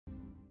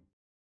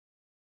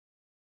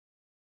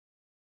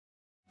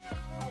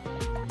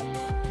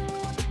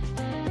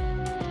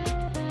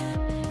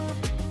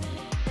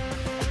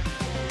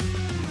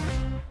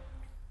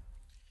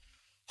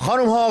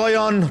خانم ها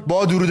آقایان،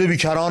 با درود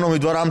بیکران،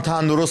 امیدوارم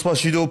تندرست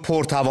باشید و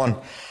پرتوان.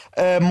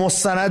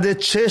 مستند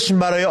چشم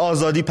برای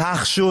آزادی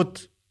پخش شد،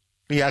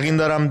 یقین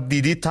دارم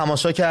دیدید،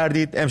 تماشا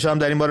کردید. امشب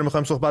در این باره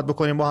میخوایم صحبت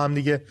بکنیم با هم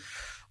دیگه،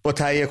 با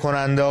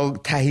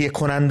تهیه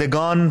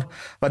کنندگان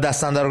و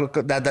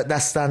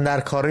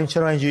دستاندرکاران.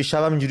 چرا اینجوری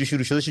شبم اینجوری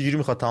شروع شده؟ چجوری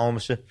میخواد تمام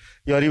بشه؟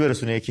 یاری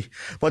برسونه یکی.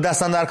 با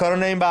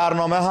دستاندرکاران این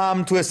برنامه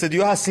هم تو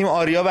استودیو هستیم،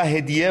 آریا و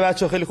هدیه.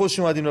 بچه‌ها خیلی خوش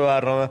اومدین به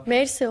برنامه.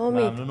 مرسی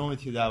امید. ممنون امید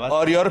که دعوت.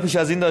 آریا رو پیش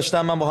از این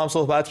داشتم، من با هم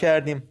صحبت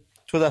کردیم.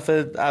 تو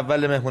دفعه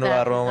اول مهمون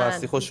برنامه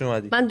هستی، خوش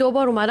اومدی. من 2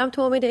 بار اومدم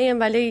تو امید این،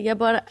 ولی یه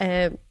بار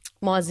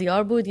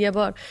مازیار بود، یه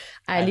بار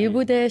علی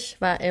بودش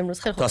و امروز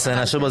خیلی خوشحالم. تا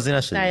سه نشه بازی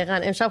نشه. دقیقاً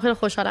امشب خیلی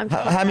خوشحالم.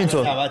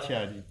 همینطور. دعوت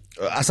کردیم.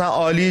 اصلا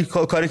عالی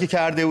کاری که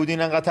کرده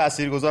بودین، انقدر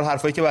تاثیرگذار،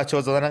 حرفایی که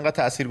بچه‌ها زدن انقدر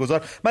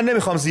تاثیرگذار. من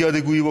نمیخوام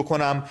زیاده گویی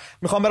بکنم،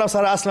 میخوام برم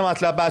سر اصل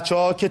مطلب.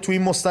 بچه‌ها که توی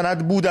این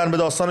مستند بودن، به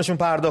داستانشون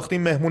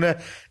پرداختیم، مهمون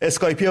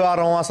اسکایپی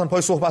برنامه اصلا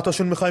پای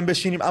صحبتاشون میخوایم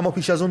بشینیم. اما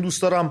پیش از اون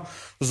دوست دارم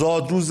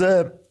زادروز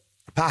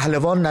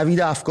پهلوان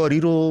نوید افکاری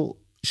رو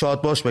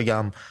شاد باش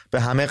بگم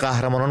به همه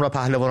قهرمانان و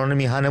پهلوانان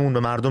میهنمون، به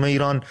مردم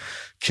ایران،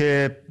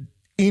 که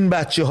این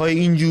بچه‌های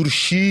اینجور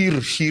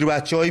شیر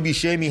بچه‌های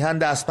بیشه میهن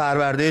دست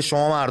پرورده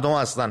شما مردم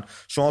هستن،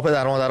 شما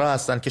پدر مادرها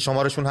هستن که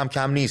شمارشون هم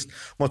کم نیست.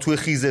 ما توی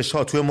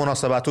خیزش‌ها، توی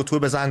مناسبت‌ها، توی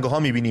بزنگاها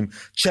می‌بینیم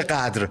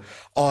چقدر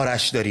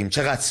آرش داریم،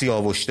 چقدر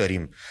سیاوش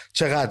داریم،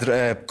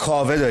 چقدر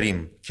کاوه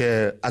داریم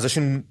که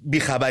ازشون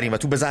بیخبریم و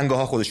تو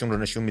بزنگاها خودشون رو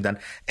نشون میدن.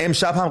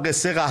 امشب هم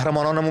قصه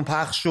قهرمانانمون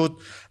پخش شد،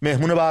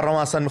 مهمون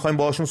برنامه هستن، می‌خوایم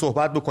باهاشون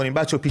صحبت بکنیم.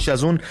 بچه‌ها پیش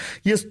از اون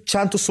یه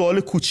چند تا سوال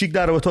کوچیک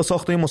در رابطه با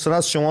ساخت این مستند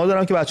از شما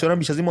دارم که بچه‌ها رو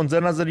بیش از این منتظر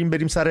نذاریم،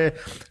 بریم سر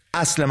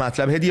اصل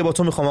مطلب. هدیه با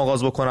تو میخوام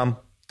آغاز بکنم،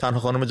 تنها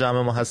خانم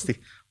جمع ما هستی.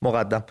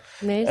 مقدم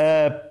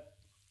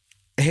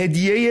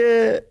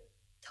هدیه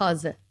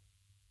تازه،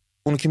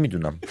 اون که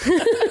میدونم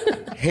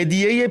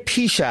هدیه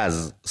پیش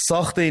از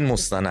ساخت این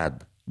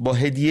مستند با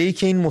هدیه‌ای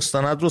که این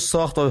مستند رو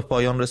ساخت و به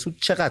پایان رسوند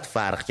چقدر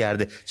فرق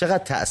کرده؟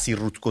 چقدر تأثیر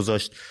روت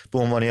گذاشت به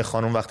عنوان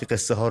خانم وقتی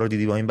قصه ها رو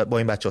دیدی، با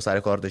این بچه‌ها سر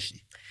کار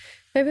داشتی؟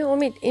 ببین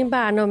امید، این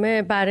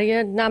برنامه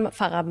برای نه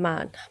فقط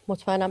من،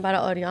 مطمئنم برای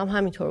آریا هم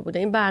همینطور بوده.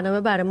 این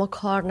برنامه برای ما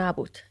کار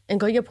نبود،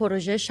 انگار یه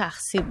پروژه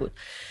شخصی بود.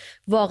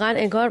 واقعا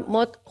انگار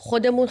ما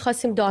خودمون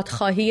خواستیم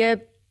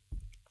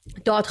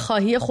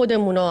دادخواهی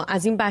خودمون رو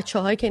از این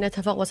بچه‌هایی که این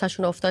اتفاق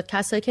واسهشون افتاد،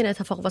 کسایی که این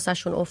اتفاق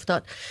واسهشون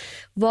افتاد.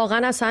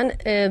 واقعا اصلا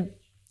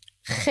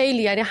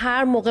خیلی، یعنی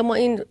هر موقع ما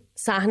این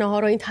صحنه ها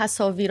رو، این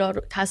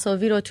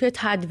تصاویر رو توی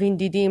تدوین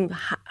دیدیم،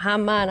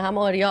 هم من هم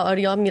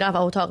آریا میرفت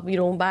اتاق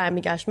بیرون،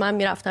 برمیگشت، من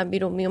میرفتم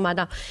بیرون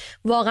میومدم.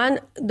 واقعا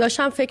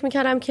داشتم فکر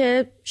میکردم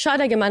که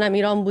شاید اگه منم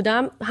ایران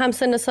بودم، هم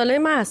سن ساله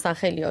من هستن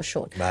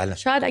خیلیاشون، بله.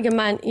 شاید اگه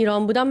من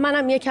ایران بودم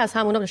منم یکی از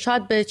همونا بودم،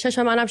 شاید به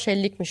چشم منم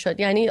شلیک میشد.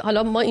 یعنی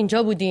حالا ما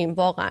اینجا بودیم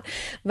واقعا،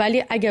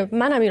 ولی اگه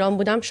منم ایران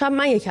بودم شاید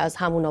من یکی از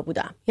همونا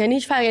بودم. یعنی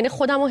هیچ فرقی، یعنی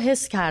خودم رو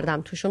حس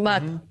کردم توشون.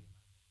 بعد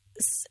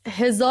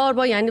 1000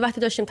 بار، یعنی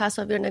وقتی داشتیم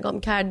تصاویر نگاه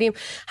می‌کردیم،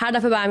 هر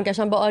دفعه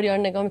برمیگشتم با آریا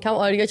رو نگاه می‌کردم،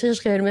 آریا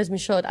چشش قرمز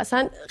می‌شد.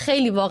 اصلا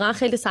خیلی، واقعا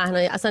خیلی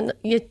صحنه، اصلا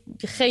یه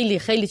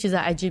خیلی چیز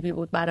عجیبی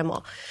بود برای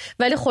ما.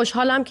 ولی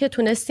خوشحالم که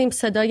تونستیم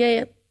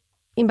صدای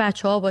این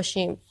بچه‌ها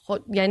باشیم.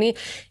 یعنی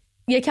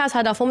یکی از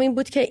هدفم این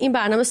بود که این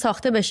برنامه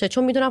ساخته بشه،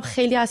 چون میدونم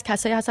خیلی از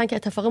کسایی هستن که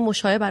اتفاق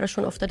مشابه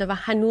براشون افتاده و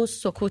هنوز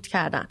سکوت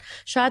کردن.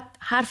 شاید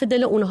حرف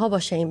دل اونها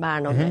باشه این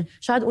برنامه،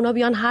 شاید اونا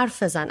بیان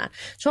حرف بزنن،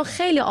 چون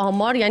خیلی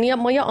آمار، یعنی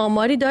ما یه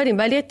آماری داریم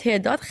ولی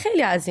تعداد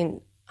خیلی از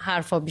این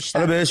حرفا بیشتر.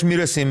 حالا بهش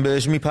میرسیم،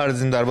 بهش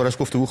میپردازیم، دربارش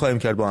گفتگو خواهیم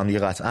کرد با هم دیگه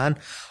قطعاً.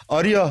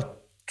 آریا،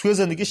 توی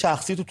زندگی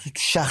شخصی تو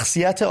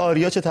شخصیت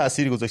آریا چه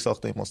تأثیری گذاشت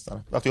ساخته این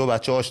مستند؟ وقتی با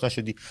بچه‌ها آشنا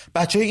شدی،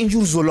 بچه‌های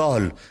اینجور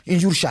زلال،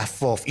 اینجور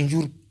شفاف،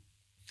 اینجور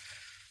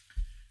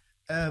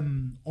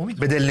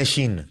به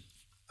دلنشین.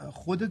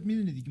 خودت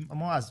میدونی دیگه،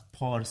 ما از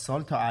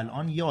پارسال تا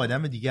الان یه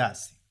آدم دیگه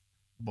هستیم،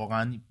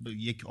 واقعا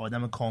یک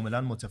آدم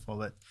کاملا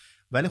متفاوت.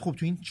 ولی خب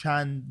تو این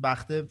چند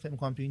وقته، فکر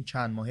می‌کنم تو این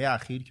چند ماه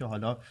اخیر که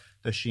حالا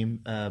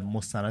داشتیم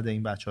مستند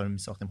این بچه‌ها رو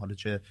می‌ساختیم، حالا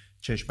چه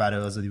چشم برای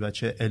آزادی و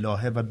چه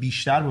الهه، و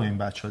بیشتر با این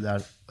بچه‌ها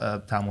در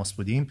تماس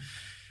بودیم.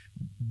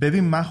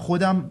 ببین من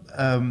خودم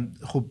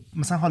خب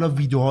مثلا حالا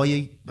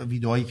ویدیوهایی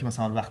که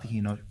مثلا وقتی که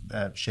اینا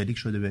شلیک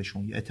شده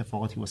بهشون، یه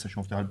اتفاقاتی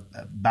واسهشون افتاد،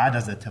 بعد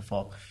از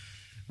اتفاق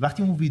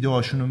وقتی اون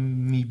ویدیوهاشون رو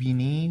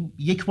میبینین،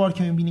 یک بار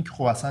که میبینین که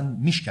خب اصلا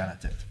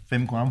میشکنتت. فکر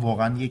میکنم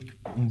واقعا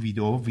اون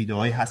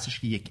ویدیوهایی هستش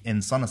که یک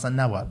انسان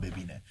اصلا نباید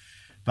ببینه،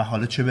 و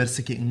حالا چه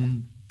برسه که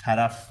اون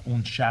طرف،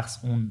 اون شخص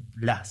اون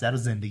لحظه رو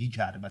زندگی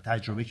کرده و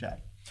تجربه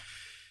کرده،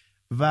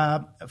 و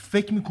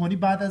فکر میکنی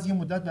بعد از یه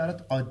مدت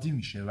برات عادی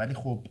میشه. ولی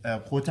خب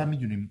خودت هم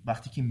میدونیم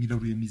وقتی که میره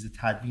روی میز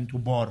تدوین، تو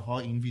بارها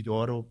این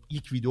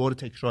یک ویدیو رو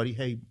تکراری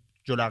هی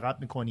جلو عقب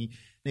میکنی،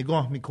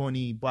 نگاه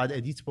میکنی، باید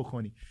ادیت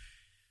بکنی.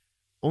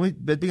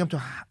 امید بهت بگم تو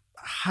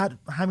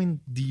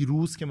همین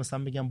دیروز که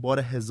مثلا بگم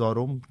بار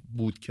 1000م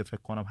بود که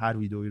فکر کنم هر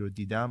ویدئویی رو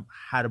دیدم،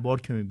 هر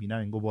بار که میبینم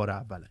انگار بار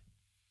اوله.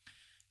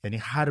 یعنی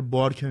هر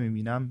بار که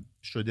میبینم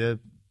شده،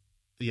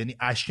 یعنی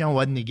اشکم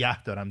باید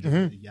نگه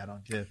دارم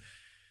دیگران که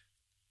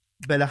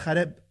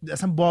بالاخره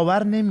اصلا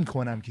باور نمی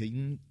کنم که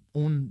این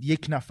اون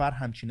یک نفر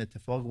همچین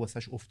اتفاق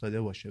واسش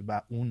افتاده باشه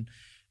و اون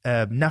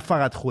نه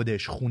فقط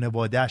خودش،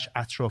 خانواده‌اش،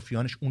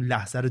 اطرافیانش اون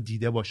لحظه رو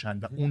دیده باشن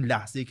و اون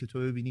لحظه‌ای که تو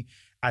ببینی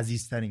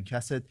عزیزترین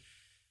کست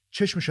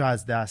چشمشو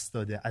از دست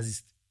داده،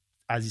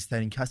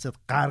 عزیزترین کست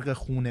غرق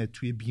خونه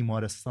توی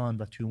بیمارستان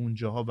و توی اون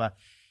جاها و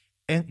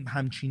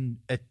همچین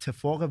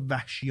اتفاق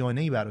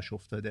وحشیانه‌ای براش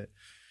افتاده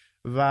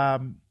و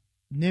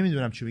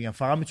نمیدونم چی بگم.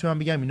 فقط میتونم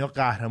بگم اینا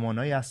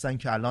قهرمانایی هستن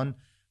که الان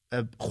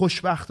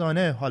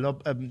خوشبختانه، حالا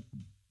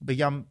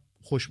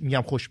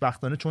میگم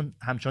خوشبختانه چون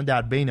همچنان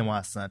در بین ما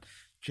هستن،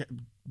 که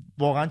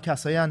واقعا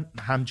کسایی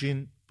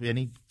همچین،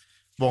 یعنی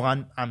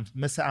واقعا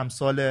مثل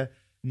امثال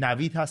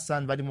نوید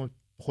هستن ولی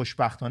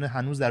خوشبختانه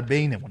هنوز در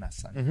بینمون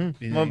هستن.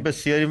 ما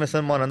بسیاری مثل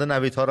مانند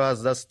نویدها رو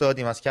از دست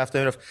دادیم، از کف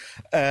میرفت.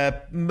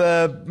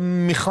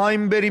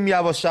 میخوایم بریم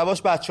یواش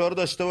یواش بچه‌ها رو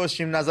داشته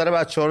باشیم، نظر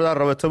بچه‌ها رو در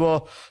رابطه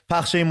با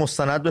پخش این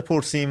مستند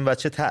بپرسیم و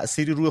چه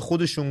تأثیری روی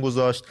خودشون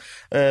گذاشت.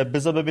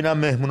 بذار ببینم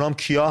مهمونام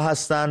کیا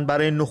هستن.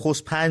 برای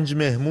نخست 5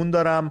 مهمون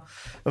دارم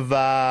و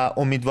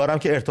امیدوارم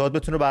که ارتباط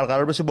بتونه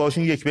برقرار بشه،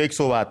 باهاشون یک به یک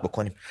صحبت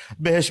بکنیم،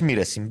 بهش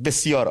میرسیم.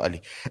 بسیار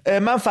عالی.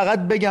 من فقط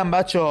بگم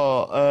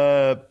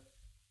بچه‌ها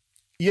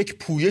یک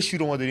پویشی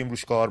رو ما داریم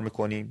روش کار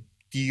میکنیم.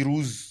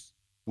 دیروز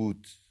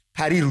بود،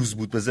 پریروز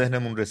بود، به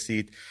ذهنمون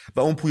رسید و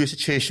اون پویش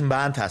چشم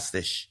بند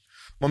هستش.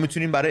 ما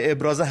میتونیم برای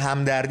ابراز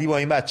همدردی با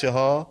این بچه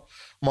ها،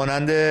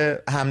 مانند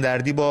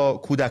همدردی با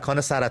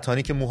کودکان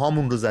سرطانی که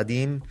موهامون رو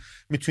زدیم،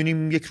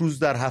 میتونیم یک روز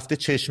در هفته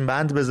چشم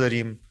بند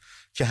بذاریم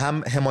که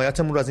هم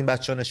حمایتمون رو از این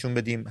بچه‌ها نشون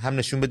بدیم، هم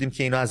نشون بدیم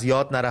که اینا از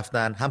یاد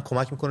نرفتن، هم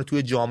کمک میکنه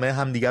توی جامعه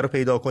هم دیگر رو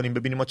پیدا کنیم،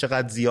 ببینیم ما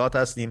چقدر زیاد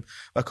هستیم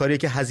و کاریه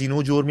که هزینه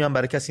و جرمی هم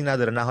برای کسی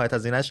نداره. نهایت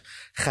هزینه‌اش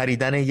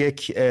خریدن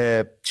یک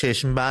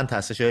چشم بند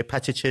هستش یا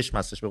پچ چشم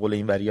هستش به قول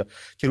این وریا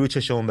که روی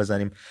چشممون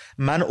بزنیم.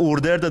 من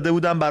اوردر داده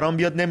بودم برام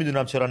بیاد،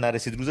 نمیدونم چرا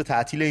نرسید. روز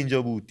تعطیل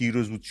اینجا بود،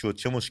 دیروز بود، شد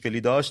چه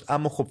مشکلی داشت.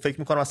 اما خب فکر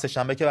میکنم از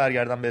سه‌شنبه که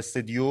برگردم به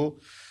استودیو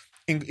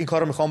این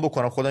کارو میخوام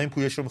بکنم. خدا این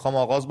پویش رو میخوام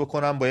آغاز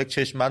بکنم، با یک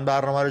چشم‌بند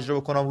برنامه رو اجرا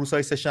بکنم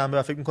روزهای سه‌شنبه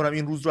و فکر میکنم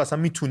این روز رو اصلا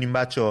میتونیم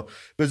بچه‌ها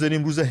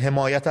بذاریم روز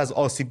حمایت از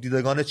آسیب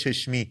دیدگان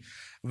چشمی.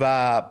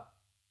 و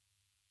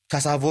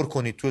تصور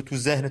کنید تو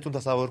ذهنتون،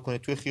 تصور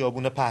کنید توی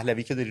خیابون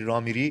پهلوی که داری راه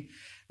میری،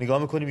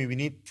 نگاه میکنی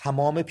میبینی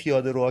تمام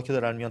پیاده روها که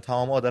دارن میان،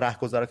 تمام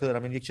رهگذرا که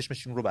دارن میان، یک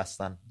چشمشون رو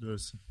بستن.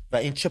 درسته. و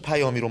این چه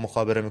پیامی رو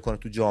مخابره میکنه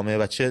تو جامعه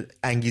و چه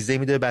انگیزه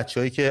میده به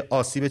بچه‌هایی که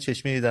آسیب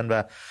چشمی دیدن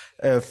و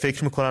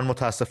فکر میکنن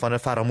متاسفانه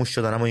فراموش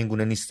شدن، اما این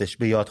گونه نیستش،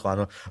 به یاد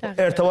خواهن.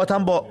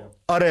 ارتباطم با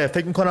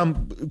فکر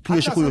میکنم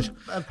پویش خوبش.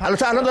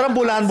 البته الان دارم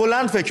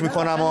بلند فکر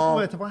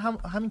میکنم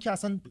همین که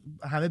اصلا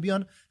همه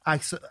بیان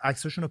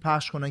عکساشون رو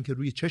پخش کنن که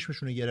روی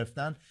چشمشون رو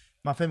گرفتن،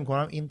 من فکر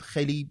میکنم این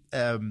خیلی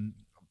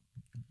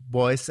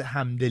باعث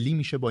همدلی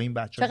میشه با این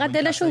بچه‌ها. چقدر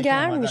دلشون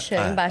گرم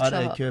میشه این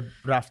بچه‌ها که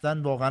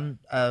رفتن واقعا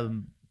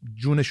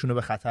جونشون رو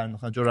به خطر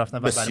می‌ندازن، جو رفتن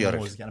و برای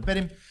موضوع کردن.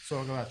 بریم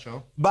سراغ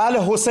بچه‌ها.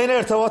 بله، حسین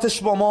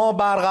ارتباطش با ما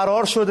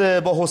برقرار شده،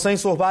 با حسین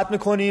صحبت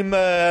می‌کنیم.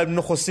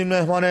 نخستین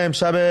مهمان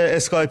امشب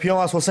اسکایپی هم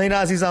از حسین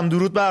عزیزم.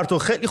 درود بر تو،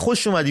 خیلی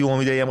خوش اومدی.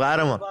 امیدیم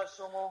قهرمان.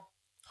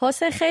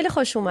 حسین خیلی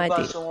خوش اومدی.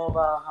 بر شما و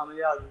همه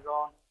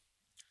عزیزان.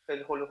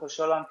 خیلی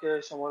خوشحالم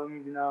که شما رو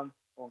می‌بینم.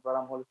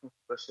 امیدوارم حالتون خوب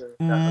باشه.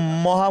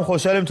 ما هم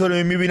خوشحالیم تو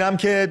رو می‌بینم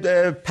که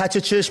پچ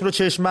چشم رو،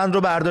 چشم‌بند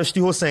رو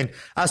برداشتی. حسین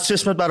از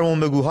چشمت برامون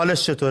بگو،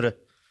 حالش چطوره؟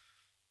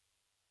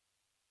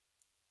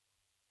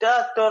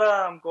 درد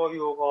دارم گاهی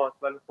اوقات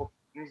ولی خب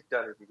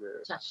میگذره دیگه،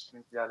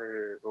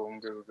 میگذره به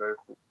اون روزای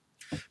خوب.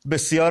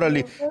 بسیار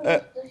عالی.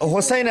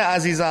 حسین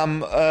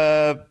عزیزم،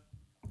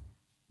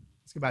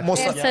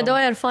 صدا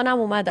عرفان هم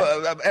اومده.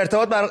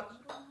 ارتباط بر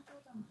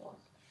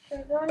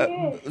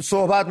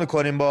صحبت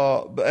میکنیم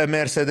با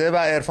مرسده و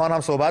عرفان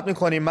هم صحبت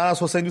میکنیم. من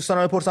از حسین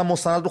دوستان بپرسم،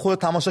 مستند رو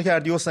خودت تماشا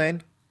کردی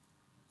حسین؟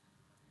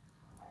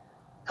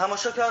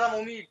 تماشا کردم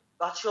امید.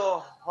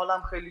 بچه‌ها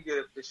حالم خیلی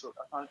گرفته شد،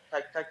 اصلا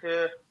تک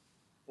تک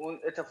اون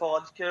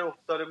اتفاقاتی که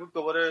افتاده بود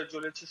دوباره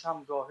جلوی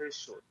چشم ظاهر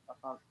شد.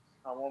 اصلا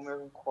تمام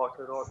اون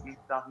خاطرات، این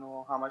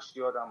صحنه همش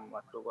یادم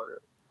اومد دوباره.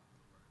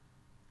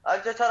 از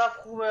یه طرف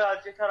خوبه، از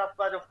یه طرف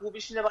بده.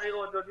 خوبیش اینه برای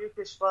آزادی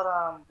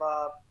کشورم و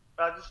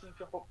بعدش اینه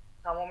که خب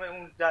تمام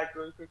اون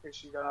درگیری که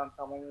کشیدم،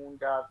 تمام اون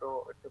درد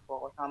و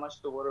اتفاقات همش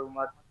دوباره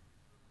اومد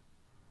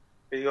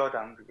به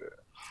یادم دیگه.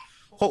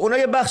 خب اونا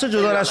یه بخش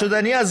جدا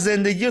نشدنی از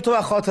زندگی تو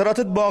و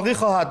خاطراتت باقی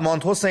خواهد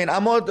ماند حسین.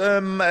 اما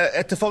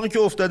اتفاقی که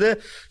افتاده،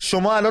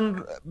 شما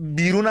الان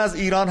بیرون از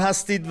ایران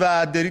هستید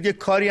و دارید یه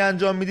کاری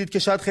انجام میدید که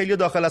شاید خیلی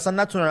داخل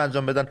اصلا نتونن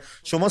انجام بدن.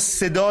 شما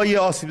صدای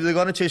آسیب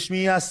دیدگان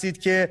چشمی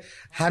هستید که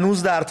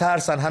هنوز در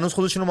ترسن، هنوز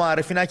خودشونو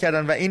معرفی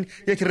نکردن و این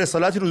یک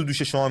رسالتی رو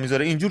دوش شما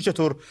میذاره. اینجور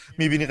چطور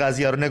میبینی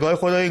قضیه رو؟ نگاه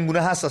خدای این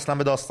گونه هست اصلا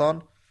به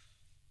داستان؟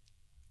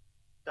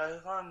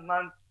 دقیقاً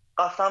من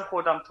قسم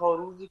خوردم تا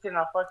روزی که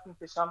نفس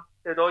میکشم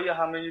صدای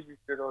همه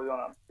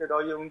بی‌صدایانم،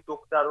 صدای اون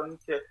دخترانی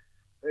که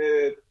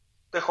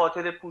به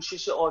خاطر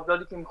پوشش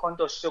آزادی که میخوان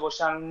داشته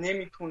باشن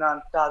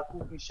نمیتونن،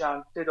 سرکوب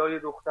میشن، صدای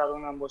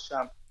دخترانم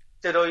باشم،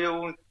 صدای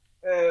اون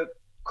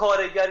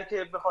کارگری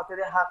که به خاطر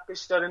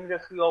حقش داره میره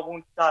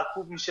خیابون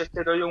سرکوب میشه،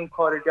 صدای اون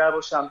کارگر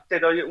باشم،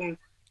 صدای اون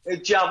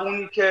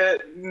جوونی که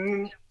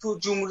تو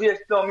جمهوری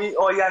اسلامی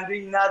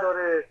آینده‌ای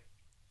نداره،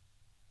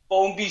 با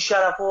اون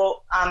بیشرف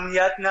و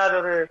امنیت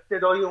نداره،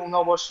 صدای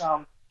اونا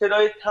باشم،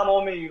 صدای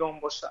تمام ایران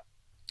باشم.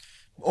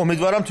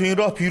 امیدوارم تو این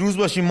راه پیروز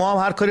باشیم. ما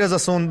هم هر کاری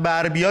از اون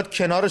بر بیاد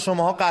کنار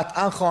شماها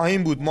قطعا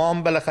خواهیم بود. ما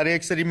هم بالاخره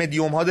یک سری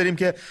مدیوم ها داریم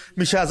که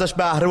میشه ازش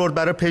بهره برد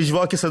برای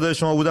پژواک صدای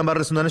شما بودن، برای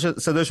رسوندن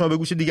صدای شما به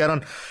گوش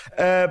دیگران.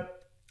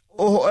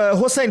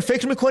 حسین،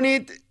 فکر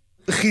میکنید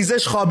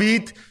خیزش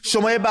خوابید؟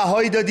 شما یه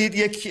بهایی دادید،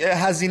 یک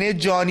هزینه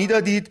جانی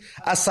دادید،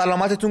 از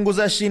سلامتتون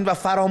گذشتین و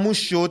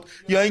فراموش شد،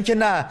 یا اینکه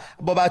نه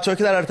با بچه‌ها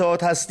که در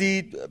ارتباط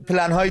هستید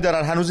پلن هایی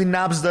دارن، هنوز این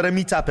نبض داره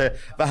میتپه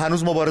و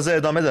هنوز مبارزه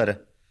ادامه داره؟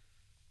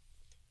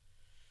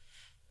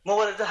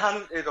 مبارزه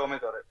هنوز ادامه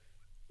داره.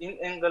 این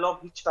انقلاب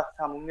هیچ وقت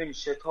تموم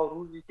نمیشه تا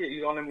روزی که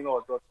ایرانمون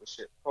آزاد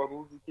بشه، تا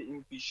روزی که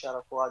این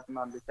بی‌شرف‌ها از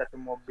مملکت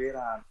ما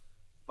برن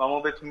و ما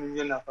بتونیم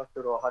یه نفس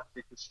راحت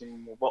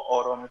بکشیم و با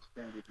آرامش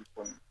زندگی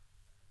کنیم.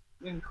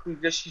 این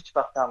خیزش هیچ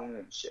وقت تموم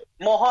نمیشه.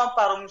 ما هم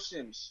فراموش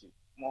نمیشیم،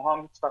 ما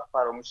هم هیچ وقت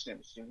فراموش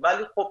نمیشیم،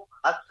 ولی خب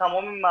از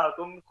تمام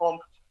مردم میخوام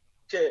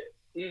که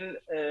این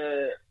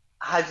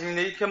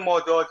هزینه‌ای که ما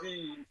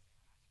دادیم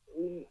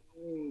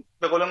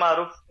به قول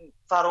معروف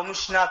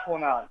فراموش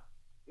نکنن.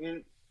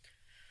 این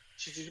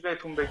چیزی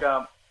بهتون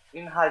بگم،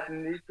 این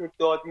هزینه‌ای که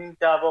دادیم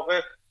در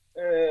واقع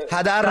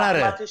هدر نره،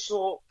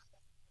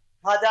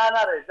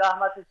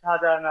 زحمتش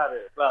هدر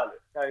نره. بله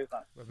دقیقاً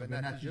به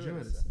نتیجه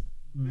برسه.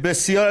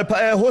 بسیار.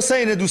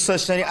 حسین دوست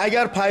داشتنی،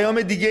 اگر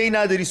پیام دیگه ای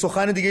نداری،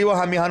 سخن دیگه ای با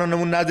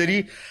همیهنانمون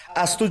نداری،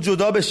 از تو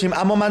جدا بشیم.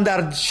 اما من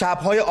در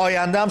شب‌های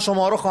آینده هم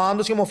شما رو خواهم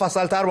داشت که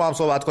مفصل‌تر با هم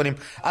صحبت کنیم.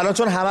 الان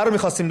چون همه رو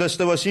می‌خواستیم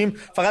داشته باشیم،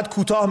 فقط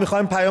کوتاه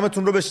می‌خوایم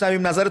پیامتون رو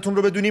بشنویم، نظرتون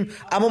رو بدونیم،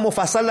 اما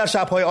مفصل در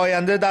شب‌های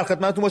آینده در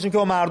خدمتتون باشیم که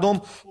با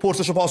مردم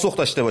پرسش و پاسخ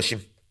داشته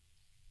باشیم.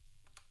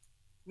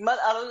 من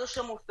الان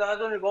داشتم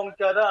مستند رو نگاه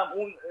می‌کردم،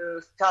 اون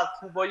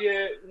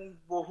سرکوبای اون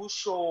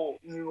وحوش و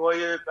نیروهای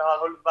به هر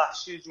حال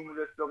وحشی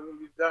جمهوری اسلامی رو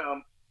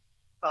دیدم،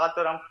 فقط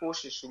دارم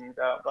فوششون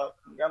میدم و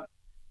میگم،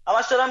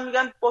 همش دارم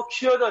میگن با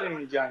کیا داریم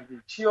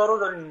میجنگی، کیا رو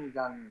داریم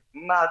میجنگی؟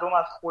 مردم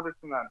از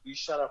خودتونن،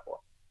 بی‌شرفا.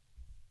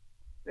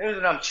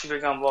 نمیدونم چی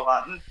بگم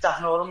واقعا. این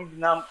صحنه‌ها رو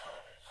میبینم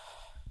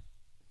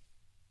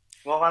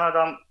واقعا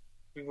آدم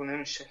دیوونه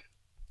میشه.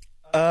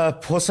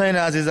 حسین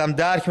عزیزم،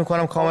 درک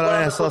میکنم کاملا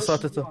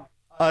احساساتتو.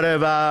 آره،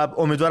 و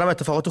امیدوارم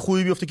اتفاقات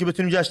خوبی بیفته که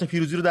بتونیم جشن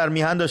پیروزی رو در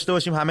میهن داشته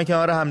باشیم، همه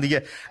کنار هم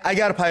دیگه.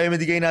 اگر پیام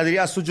دیگه ای نداری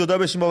از تو جدا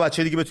بشیم، با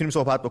بچه‌ها دیگه بتونیم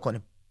صحبت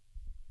بکنیم.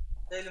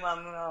 خیلی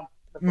ممنونم.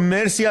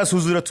 مرسی از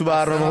حضورت تو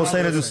برنامه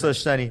حسین دوست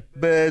داشتنی.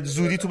 به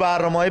زودی تو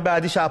برنامه‌های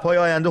بعدی شب‌های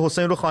آینده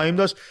حسین رو خواهیم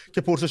داشت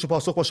که پرسش و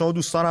پاسخ با شما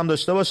دوستان هم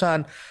داشته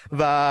باشن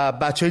و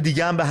بچهای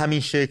دیگه هم به همین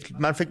شکل.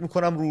 من فکر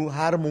می‌کنم رو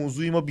هر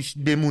موضوعی ما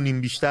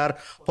بمونیم بیشتر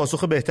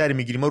پاسخ بهتری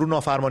می‌گیریم. ما رو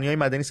نافرمانی‌های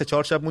مدنی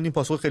 3-4 شب موندیم،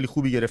 پاسخ خیلی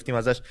خوبی گرفتیم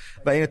ازش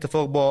و این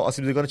اتفاق با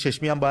آسیب‌دیدگان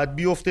چشمی هم باید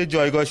بیفته.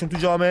 جایگاهشون تو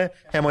جامعه،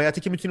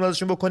 حمایتی که می‌تونیم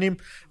ازشون بکنیم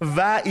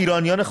و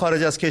ایرانیان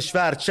خارج از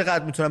کشور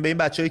چقدر می‌تونن به این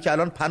بچه‌هایی که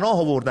الان پناه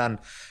آوردن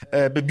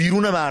به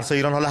بیرون مرزهای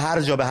ایران، حالا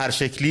هر جا به هر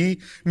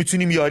شکلی،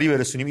 میتونیم یاری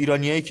برسونیم.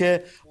 ایرانیایی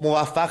که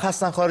موفق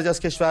هستن خارج از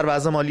کشور،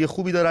 وضع مالی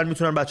خوبی دارن،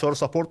 میتونن بچه‌ها رو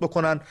ساپورت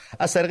بکنن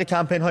از طریق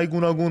کمپین‌های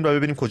گوناگون و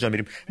ببینیم کجا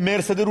میریم.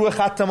 مرسده روی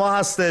خط ما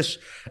هستش.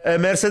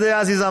 مرسده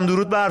عزیزم،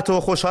 درود بر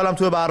تو. خوشحالم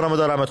تو برنامه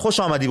دارمت. خوش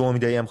آمدی به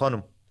امید ام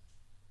خانم.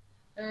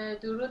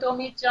 درود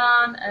امید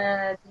جان،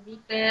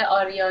 درود به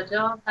آریا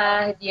جان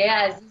و هدیه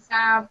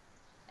عزیزم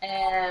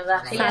و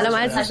خیلی سلام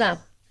عزیزم،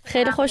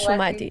 خیلی خوش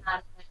اومدی.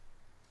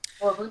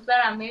 قربونت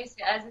برم.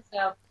 مرسی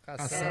عزیزم.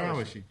 خسته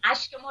نباشی.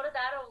 اشک ما رو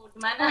در آورد.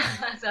 من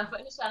از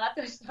اولش فقط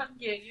داشتم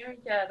گریه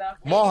می‌کردم.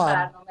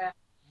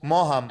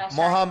 ما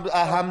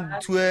هم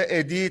تو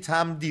ادیت،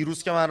 هم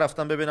دیروز که من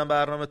رفتم ببینم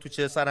برنامه تو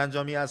چه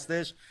سرانجامی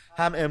هستش،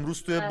 هم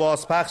امروز توی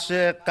بازپخش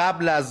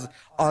قبل از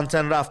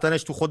آنتن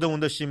رفتنش تو خودمون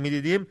داشتیم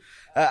میدیدیم،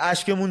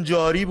 اشکمون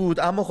جاری بود.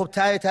 اما خب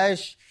ته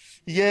تهش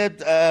یه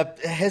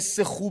حس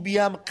خوبی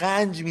هم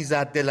قنج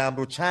میزد دلم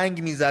رو،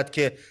 چنگ میزد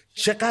که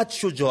چقدر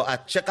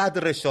شجاعت،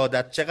 چقدر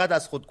رشادت، چقدر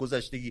از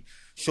خودگذشتگی.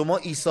 شما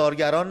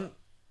ایثارگران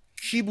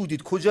کی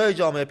بودید؟ کجای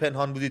جامعه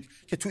پنهان بودید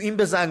که تو این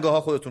بزنگاه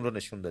ها خودتون رو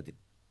نشون دادید؟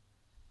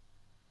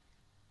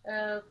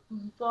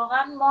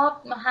 واقعا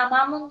ما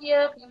هممون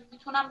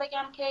میتونم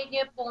بگم که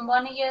به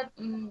عنوان یه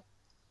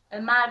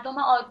مردم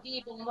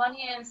عادی، به عنوان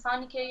یه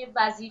انسانی که یه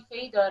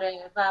وظیفه‌ای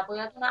داره و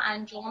باید اون رو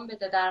انجام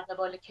بده در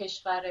قبال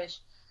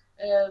کشورش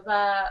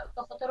و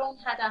به خاطر اون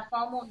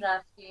هدفامون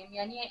رفتیم.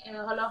 یعنی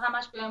حالا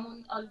همش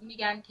بهمون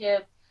میگن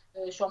که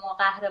شما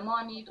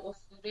قهرمانید،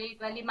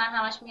 اسطوره‌اید، ولی من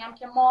همش میگم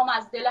که ما هم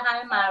از دل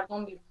همه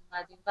مردم بیرون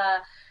اومدیم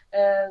و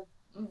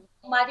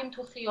اومدیم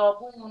تو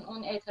خیابون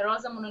اون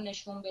اعتراضمون رو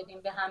نشون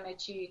بدیم به همه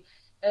چی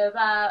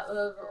و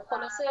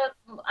خلاصه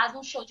از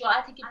اون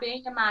شجاعتی که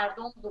بین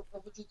مردم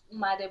وجود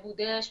اومده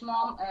بودش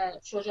ما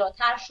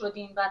شجاعتر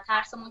شدیم و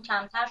ترسمون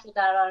کمتر شد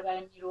در برابر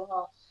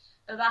نیروها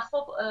و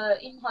خب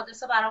این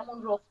حادثه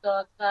برامون رخ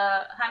داد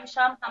و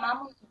همیشه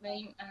هممون به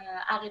این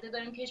عقیده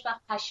داریم که هیچ وقت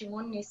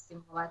پشیمون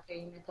نیستیم بابت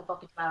این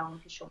اتفاقی که برامون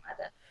پیش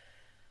اومده.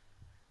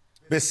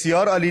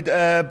 بسیار عالی.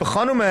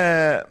 خانم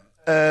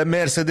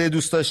مرسده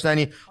دوست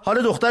داشتنی،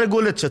 حال دختر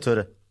گلت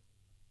چطوره؟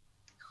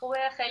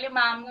 خوبه، خیلی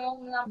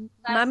ممنون.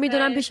 من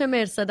میدونم پیش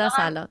مرسده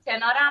الان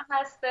کنارم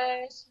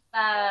هستش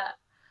و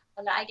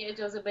حالا اگه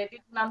اجازه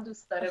بدید اونم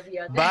دوست داره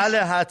بیاد. بله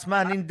حتما.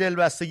 این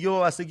دلبستگی و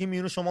وابستگی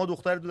میون شما و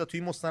دختر دو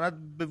توی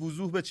مستند به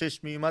وضوح به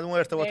چشم میومد. اون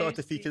ارتباط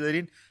عاطفی که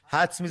دارین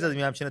حدس می‌زدیم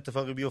همچین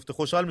اتفاقی بیفته.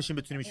 خوشحال میشیم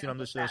بتونیم ایشون هم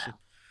داشته باشیم.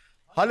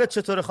 حالت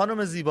چطوره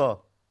خانم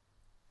زیبا؟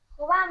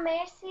 خوبم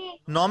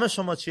مرسی. نام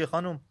شما چیه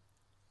خانم؟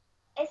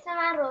 اسم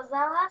من روزا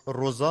هست.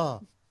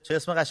 روزا، چه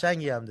اسم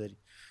قشنگی هم داری.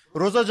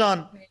 روزا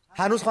جان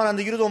هنوز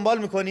خوانندگی رو دنبال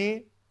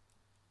میکنی؟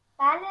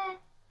 بله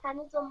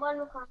هنوز دنبال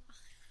میکنم.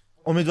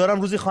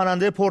 امیدوارم روزی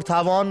خواننده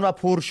پرتوان و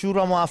پرشور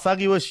و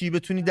موفقی باشی،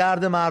 بتونی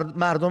درد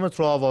مردمت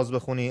رو آواز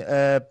بخونی.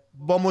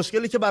 با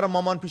مشکلی که برای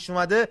مامان پیش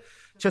اومده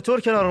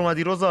چطور کنار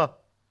اومدی روزا؟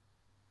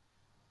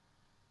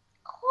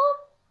 خب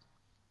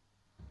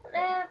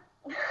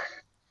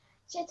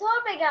چطور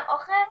بگم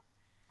آخه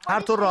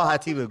هر طور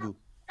راحتی بگو.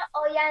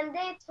 آینده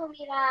تو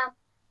میرم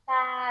و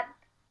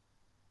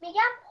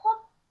میگم خب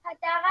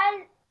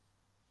حداقل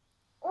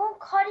اون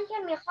کاری که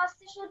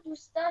میخواستش و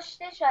دوست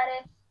داشته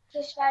شاره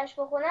کشورش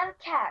بکنه رو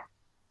کرد.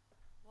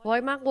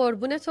 وای من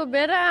قربون تو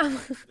برم.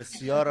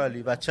 بسیار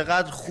عالی. و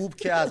چقدر خوب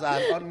که از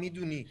الان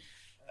میدونی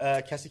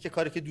کسی که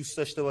کاری که دوست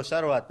داشته باشه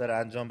رو باید بره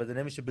انجام بده.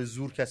 نمیشه به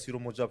زور کسی رو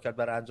مجاب کرد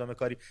برای انجام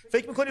کاری.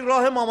 فکر میکنی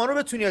راه مامان رو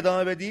بتونی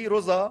ادامه بدی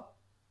روزا؟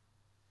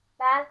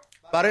 بله.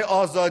 برای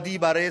آزادی،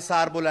 برای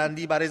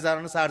سربلندی، برای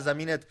زنان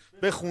سرزمینت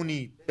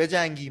بخونی،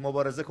 بجنگی،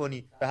 مبارزه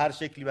کنی به هر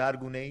شکلی، به هر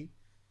گونه‌ای؟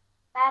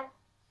 بله.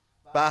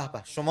 به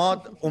به،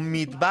 شما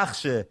امید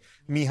بخش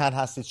میهن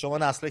هستید. شما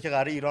نسلی که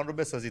قراره ایران رو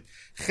بسازید.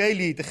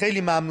 خیلی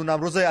خیلی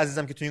ممنونم روزای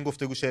عزیزم که تو این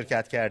گفتگو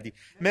شرکت کردی.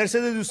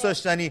 مرسده دوست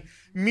داشتنی،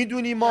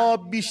 میدونی ما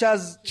بیش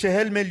از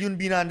 40 میلیون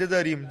بیننده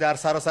داریم در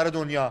سراسر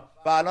دنیا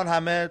و الان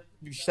همه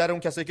بیشتر اون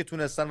کسایی که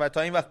تونستن و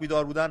تا این وقت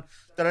بیدار بودن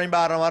دارن این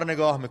برنامه رو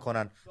نگاه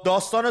میکنن.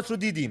 داستانت رو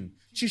دیدیم،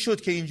 چی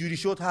شد که اینجوری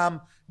شد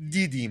هم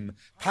دیدیم.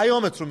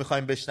 پیامت رو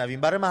میخوایم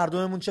بشنویم. برای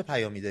مردممون چه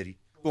پیامی داری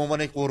به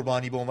عنوان یک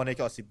قربانی، به عنوان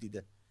یک آسیب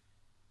دیده؟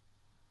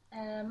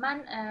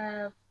 من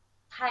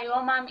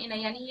پیامم اینه،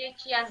 یعنی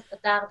یکی از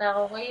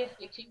دغدغه‌های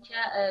فکریم که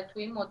تو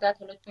این مدت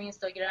حالا تو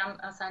اینستاگرام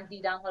مثلا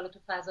دیدم، حالا تو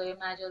فضای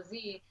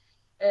مجازی،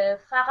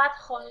 فقط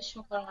خواهش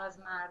میکنم از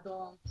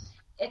مردم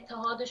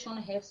اتحادشون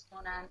رو حفظ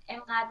کنن.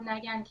 انقدر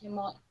نگن که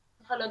ما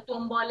حالا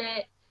دنبال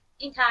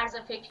این طرز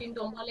فکریم،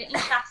 دنبال این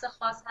شخص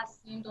خاص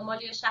هستیم،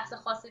 دنبال یه شخص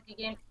خاص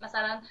دیگه،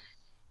 مثلا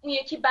اون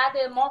یکی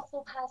بده ما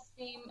خوب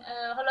هستیم.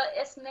 حالا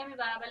اسم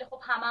نمیبرم ولی خب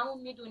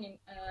هممون میدونیم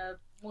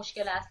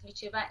مشکل اصلی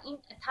چیه و این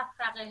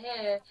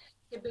تفرقه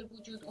که به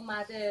وجود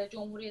اومده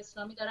جمهوری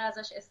اسلامی داره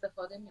ازش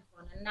استفاده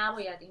میکنه.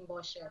 نباید این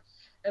باشه.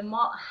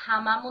 ما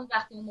هممون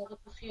وقتی اون موقع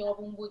تو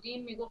خیابون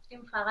بودیم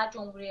میگفتیم فقط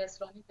جمهوری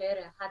اسلامی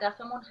بره.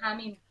 هدفمون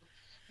همین بود.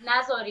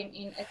 نذاریم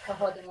این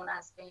اتحادمون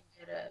از بین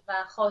بره و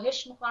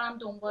خواهش میکنم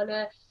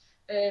دنبال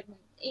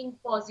این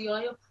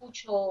بازی‌های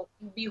پوچ و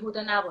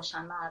بیهوده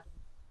نباشن مردم.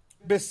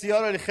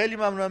 بسیار عالی، خیلی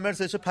ممنونم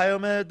مرسده. چه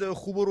پیام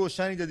خوب و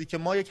روشنی دادی که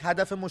ما یک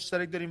هدف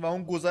مشترک داریم و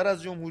اون گذر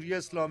از جمهوری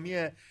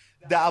اسلامی.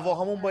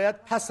 دعواهامون باید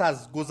پس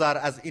از گذر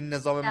از این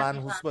نظام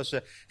منحوس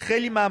باشه.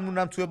 خیلی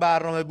ممنونم توی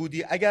برنامه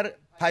بودی. اگر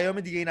پیام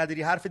دیگه ای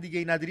نداری، حرف دیگه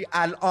ای نداری،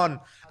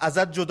 الان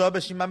ازت جدا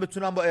بشیم من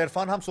بتونم با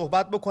عرفان هم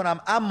صحبت بکنم،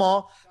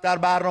 اما در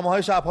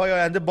برنامه‌های شب‌های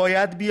آینده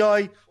باید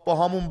بیای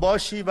با همون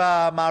باشی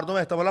و مردم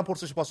احتمالاً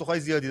پرسش پاسخ‌های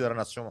زیادی دارن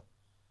از شما.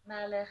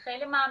 بله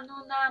خیلی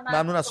ممنونم.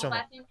 ممنون از شما.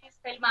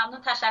 خیلی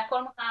ممنون،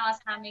 تشکر میکنم از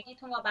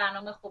همگیتون و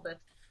برنامه خوبتون.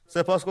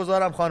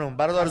 سپاسگزارم خانم.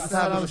 برای آرزو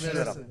تندرستی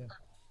دارم.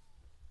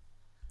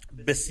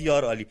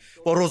 بسیار عالی.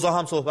 با روزا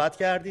هم صحبت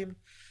کردیم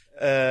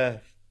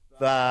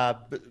و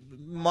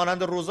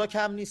مانند روزا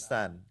کم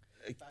نیستن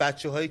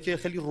بچه‌هایی که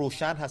خیلی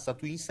روشن هستن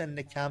تو این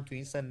سن کم، تو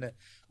این سن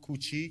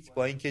کوچیک،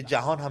 با اینکه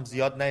جهان هم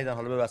زیاد ندیدن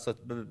حالا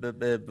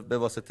به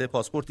واسطه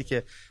پاسپورتی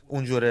که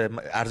اونجوره،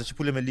 ارزش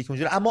پول ملی که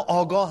اونجوره، اما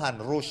آگاهن،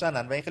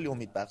 روشنن و این خیلی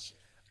امید بخشه.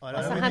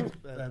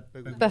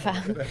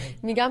 بفهم.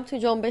 میگم تو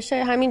جنبش،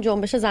 همین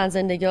جنبش زن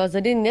زندگی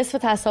آزادی، نصف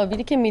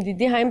تصاویری که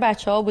میدیدی همین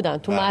بچه‌ها بودن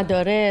تو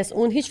مدارس.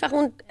 اون هیچ وقت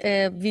اون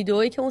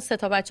ویدئویی که اون سه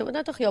تا بچه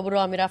بودن تو خیابون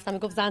راه میرفتن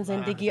میگفت زن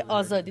زندگی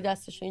آزادی،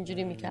 دستشو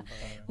اینجوری میکرد.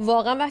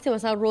 واقعا وقتی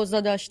مثلا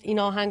روزا داشت این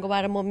آهنگو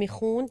برای ما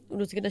میخوند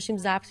روزی که داشتیم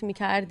ضبط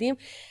میکردیم،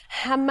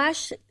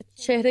 همش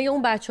چهره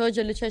اون بچه‌ها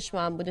جلوی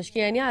چشمم بودش که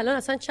یعنی الان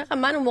اصلا چقدر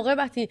من اون موقع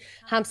وقتی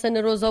همسن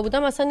روزا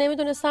بودم اصلا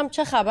نمیدونستم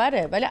چه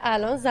خبره، ولی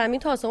الان زمین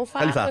تا آسمون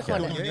فرق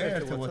میکنه.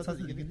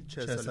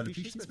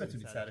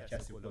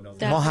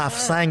 ما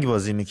هفت سنگ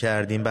بازی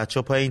میکردیم،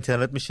 بچه‌ها پای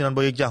اینترنت میشینن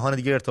با یک جهان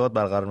دیگه ارتباط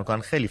برقرار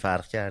میکنن. خیلی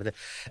فرق کرده.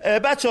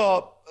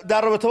 بچه‌ها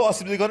در رابطه با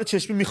آسیب دیدگان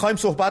چشمی میخوایم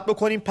صحبت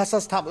بکنیم. پس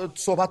از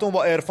صحبتمون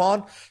با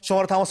عرفان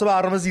شماره تماس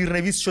برنامه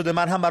زیرنویس شده،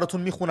 من هم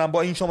براتون میخونم.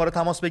 با این شماره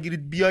تماس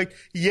بگیرید، بیاید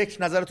یک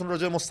نظرتون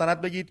راجع به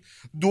مستند بگید،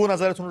 دو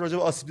نظرتون راجع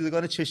به آسیب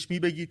دیدگان چشمی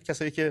بگید،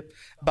 کسایی که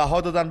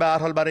بها دادن به هر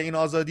حال برای این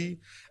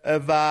آزادی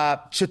و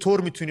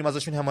چطور میتونیم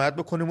ازشون حمایت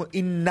بکنیم و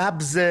این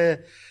نبض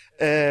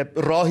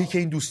راهی که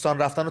این دوستان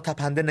رفتن رو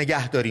تپنده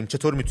نگه داریم.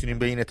 چطور میتونیم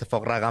به این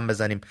اتفاق رقم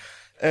بزنیم؟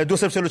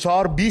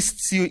 2044 20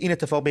 30 این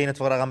اتفاق به این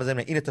اتفاق رقم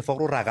بزنیم، این اتفاق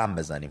رو رقم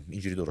بزنیم،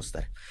 اینجوری درست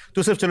داره.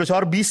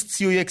 2044 20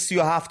 31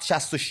 37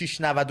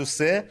 66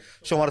 93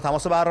 شماره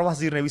تماس برنامه،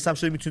 زیرنویس هم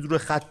شده، میتونید روی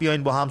خط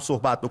بیاین با هم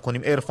صحبت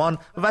بکنیم. عرفان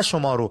و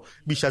شما رو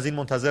بیش از این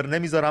منتظر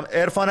نمیذارم.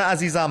 عرفان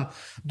عزیزم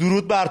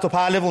درود بر تو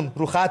پهلوون،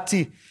 رو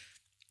خطی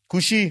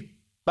کوشی.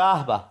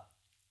 به به،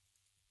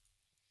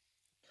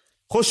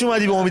 خوش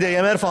اومدی به امید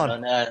ام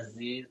عرفان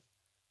عزیز.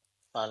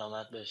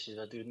 سلامت باشید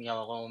و درود میگم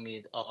آقا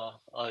امید، آقا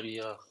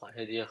آریا،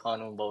 هدیه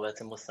خانم،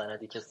 بابت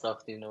مستندی که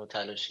ساختین و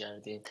تلاش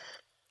کردین،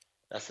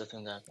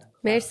 دستتون درد نکنه.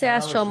 مرسی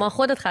از شما،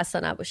 خودت خسته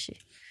نباشی.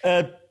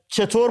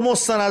 چطور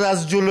مستند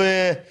از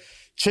جلوی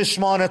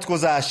چشمانت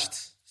گذشت؟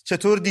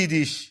 چطور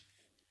دیدیش؟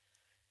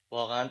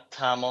 واقعا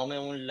تمام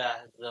اون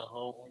لحظه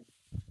ها، اون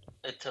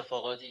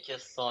اتفاقاتی که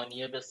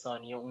ثانیه به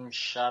ثانیه اون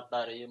شب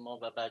برای ما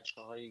و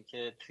بچه هایی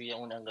که توی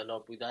اون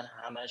انقلاب بودن،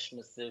 همش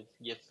مثل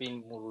یه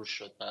فیلم مرور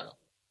شد برام.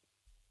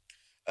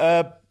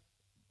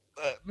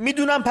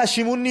 میدونم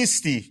پشیمون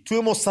نیستی،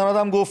 توی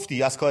مستندم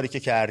گفتی از کاری که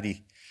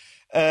کردی.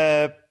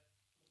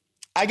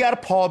 اگر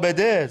پا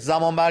بده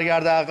زمان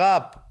برگرده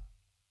عقب،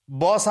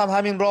 باز هم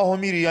همین راهو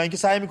میری یا اینکه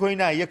سعی میکنی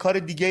نه یه کار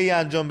دیگه ای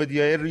انجام بدی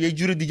یا یه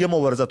جور دیگه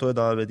مبارزاتو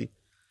ادامه بدی؟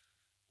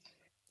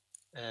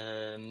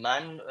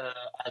 من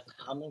از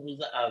همون روز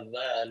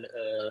اول،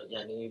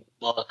 یعنی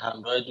با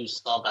همراه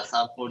دوستان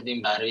قسم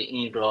خوردیم برای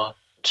این راه،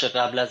 چه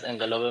قبل از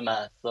انقلاب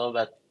مهسا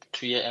و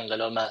توی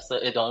انقلاب مهسا،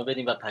 ادامه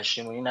بدیم و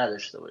پشیمونی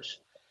نداشته باشیم.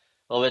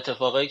 و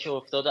اتفاقایی که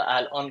افتاد و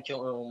الان که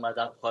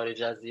اومدم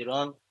خارج از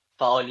ایران،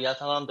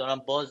 فعالیت هم دارم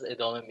باز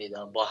ادامه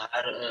میدم، با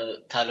هر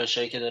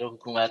تلاشایی که داره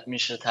حکومت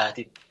میشه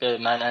تهدید به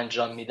من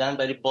انجام میدن،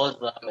 ولی باز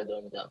دارم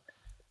ادامه میدم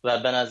و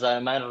به نظر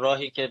من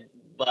راهی که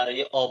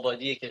برای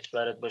آبادی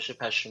کشورت باشه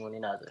پشیمونی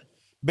نداره.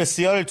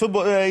 بسیار.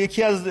 تو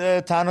یکی از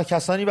تنها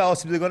کسانی و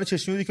آسیب دیدگان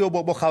چشمی بودی که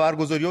با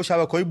خبرگزاری و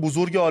شبکه‌های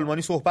بزرگ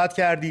آلمانی صحبت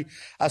کردی،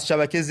 از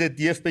شبکه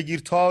ZDF بگیر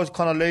تا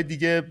کانال‌های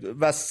دیگه،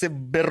 و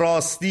به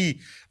راستی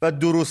و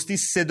درستی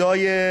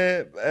صدای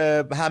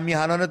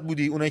هم‌میهنانت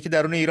بودی، اونایی که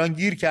درون ایران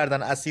گیر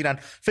کردن، اسیرن.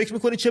 فکر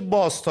می‌کنی چه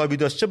بازتابی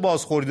داشت، چه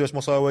بازخوردی داشت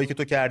مصاحبه‌ای که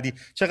تو کردی؟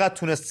 چقدر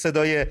تونست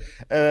صدای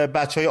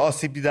بچهای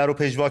آسیب دیده رو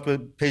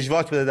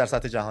پژواک بده در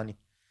سطح جهانی؟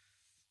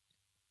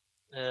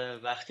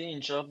 وقتی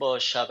اینجا با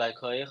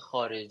شبکه‌های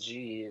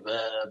خارجی و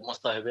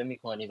مصاحبه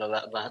میکنی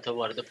و حتی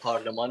وارد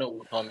پارلمان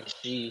اروپا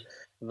میشی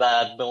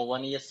و به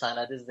عنوان یه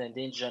سند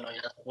زنده این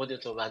جنایت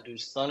خودتو و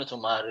دوستانتو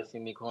معرفی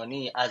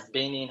میکنی، از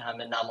بین این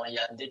همه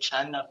نماینده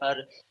چند نفر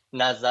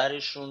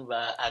نظرشون و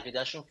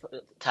عقیدهشون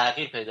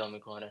تغییر پیدا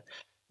میکنه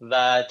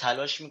و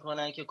تلاش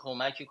میکنن که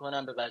کمکی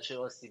کنن به بچه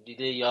آسیب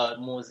دیده یا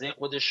موضع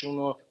خودشون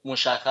رو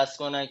مشخص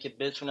کنن که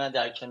بتونن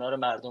در کنار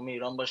مردم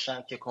ایران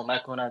باشن که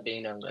کمک کنن به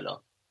این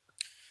انقلاب.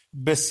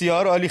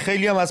 بسیار عالی،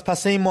 خیلی هم از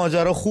پس این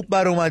ماجرا خوب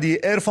بر اومدی.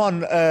 عرفان،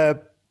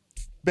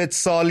 به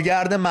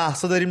سالگرد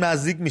مهسا داریم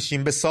نزدیک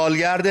میشیم، به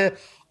سالگرد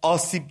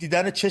آسیب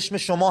دیدن چشم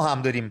شما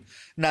هم داریم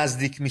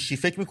نزدیک میشی.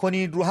 فکر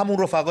میکنی رو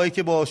همون رفقایی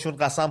که باشون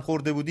قسم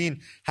خورده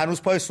بودین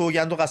هنوز پای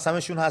سوگند و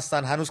قسمشون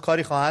هستن، هنوز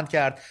کاری خواهند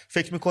کرد؟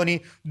 فکر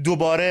میکنی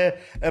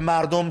دوباره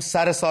مردم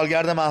سر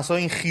سالگرد مهسا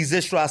این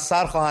خیزش رو از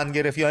سر خواهند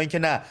گرفت، یا اینکه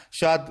نه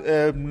شاید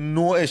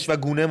نوعش و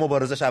گونه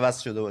مبارزش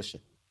عوض شده باشه؟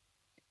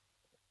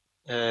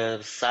 100%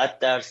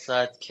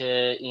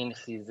 که این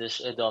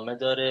خیزش ادامه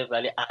داره،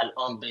 ولی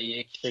الان به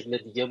یک شکل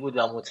دیگه بود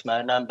و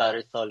مطمئنم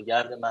برای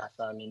سالگرد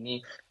مهسا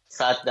امینی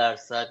 100%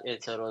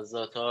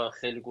 اعتراضات ها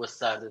خیلی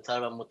گسترده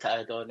تر و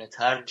متعددانه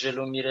تر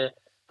جلو میره.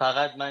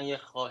 فقط من یه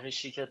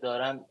خواهشی که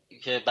دارم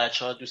که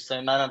بچه ها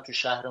دوستای منم تو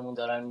شهرمون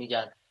دارن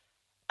میگن،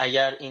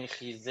 اگر این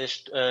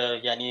خیزش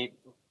یعنی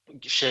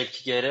شکل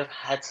گرفت،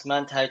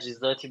 حتما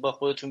تجهیزاتی با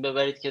خودتون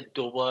ببرید که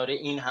دوباره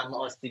این همه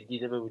آسیب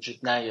دیده به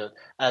وجود نیاد،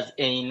 از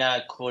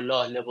عینک،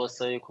 کلاه،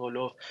 لباسای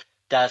کلوف،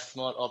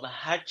 دستمال، آب،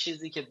 هر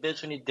چیزی که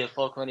بتونید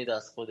دفاع کنید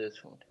از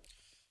خودتون.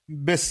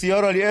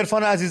 بسیار عالی.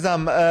 عرفان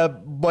عزیزم،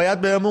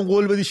 باید بهمون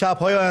قول بدی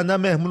شب‌های آینده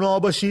مهمون ما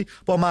باشی،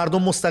 با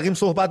مردم مستقیم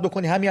صحبت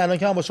بکنی. همین الان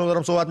که من با شما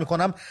دارم صحبت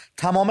میکنم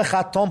تمام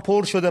خطام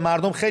پر شده،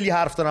 مردم خیلی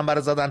حرف دارن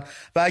برای زدن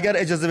و اگر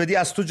اجازه بدی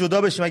از تو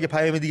جدا بشیم اگه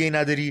پیام دیگه ای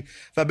نداری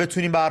و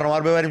بتونیم برنامه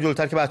رو ببریم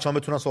جلوتر که بچه‌ها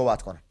بتونن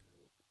صحبت کنن.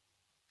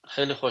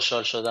 خیلی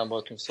خوشحال شدم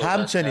باهاتون صحبت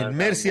همچنین کردم.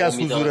 مرسی از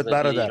حضورت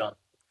برادر. ایران.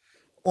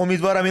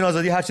 امیدوارم این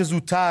آزادی هرچه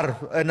زودتر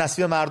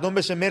نصیب مردم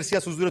بشه. مرسی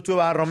از حضور تو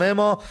برنامه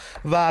ما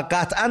و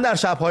قطعا در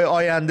شب‌های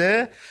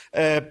آینده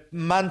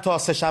من تا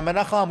سه شنبه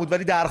نخواهم بود،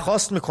 ولی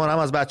درخواست میکنم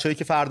از بچه‌ای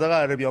که فردا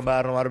قراره بیان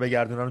برنامه رو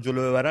بگردونن و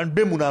جلو ببرن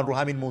بمونن رو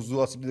همین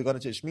موضوع آسیب دیدگان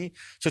چشمی،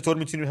 چطور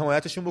میتونیم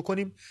حمایتشون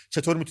بکنیم،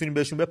 چطور میتونیم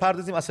بهشون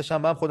بپردازیم. از سه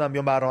شنبه هم خودم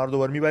بیام برنامه رو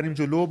دوباره میبریم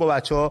جلو، با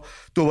بچه‌ها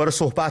دوباره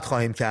صحبت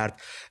خواهیم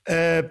کرد.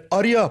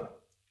 آریا،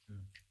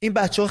 این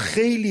بچه‌ها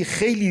خیلی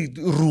خیلی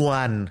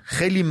روان،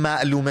 خیلی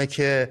معلومه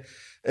که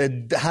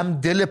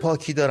هم دل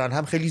پاکی دارن،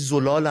 هم خیلی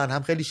زلالن،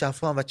 هم خیلی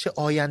شفافن و چه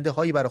آینده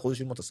هایی برای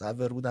خودشون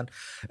متصور بودن.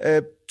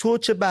 تو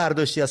چه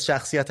برداشتی از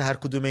شخصیت هر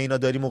کدوم اینا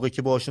داری موقعی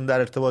که باهاشون در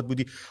ارتباط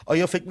بودی؟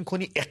 آیا فکر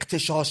میکنی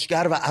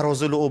اغتشاشگر و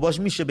اراذل و اوباش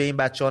میشه به این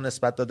بچه ها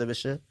نسبت داده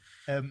بشه؟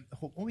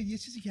 خب امید، یه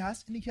چیزی که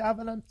هست اینه که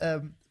اولا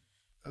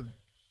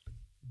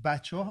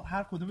بچه‌ها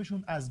هر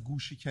کدومشون از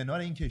گوشه کنار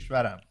این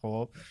کشورن،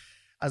 خب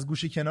از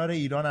گوشه کنار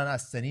ایرانن،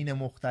 از سنین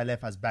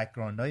مختلف، از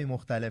بک‌گراندهای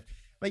مختلف.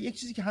 و یک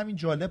چیزی که همین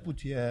جالب بود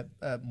توی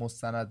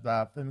مستند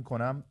و فکر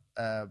می‌کنم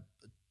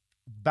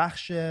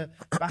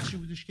بخشی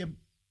بودش که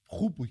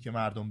خوب بود که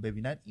مردم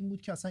ببینن، این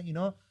بود که اصلا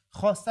اینا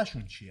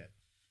خواستشون چیه،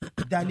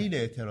 دلیل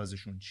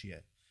اعتراضشون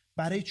چیه،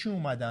 برای چی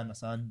اومدن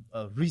مثلا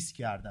ریسک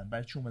کردن،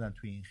 برای چی اومدن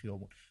توی این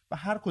خیابون. و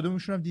هر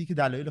کدومشون هم دیدی که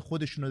دلایل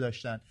خودشونو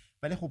داشتن،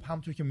 ولی خب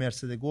همونطور که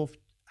مرسده گفت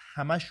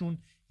همشون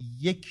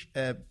یک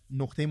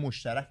نقطه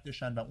مشترک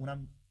داشتن و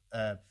اونم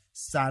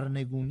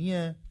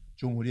سرنگونی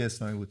جمهوری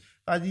اسلامی بود.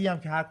 بعد دیدیم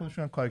که هر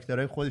کدومشون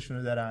کاراکترهای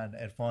خودشونو دارن.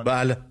 عرفان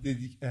بله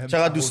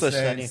چقدر دوست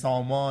داشتنی،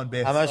 سامان،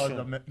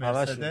 بهزاد،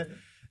 مرسده.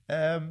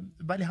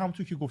 ولی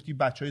همونطور که گفتی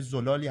بچهای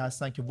زلالی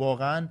هستن که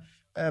واقعا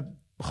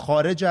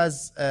خارج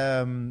از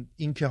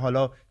این که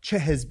حالا چه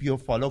حزبی رو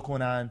فالو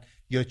کنن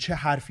یا چه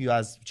حرفی رو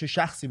از چه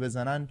شخصی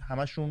بزنن،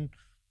 همشون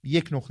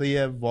یک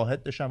نقطه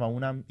واحد داشتن و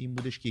اونم این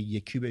بودش که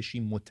یکی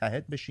بشیم،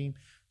 متحد بشیم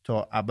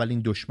تا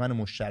اولین دشمن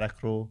مشترک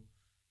رو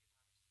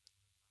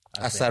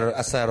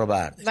اثر رو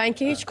برد. و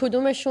اینکه هیچ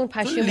کدومشون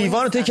پشیمون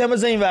لیوانو تو کم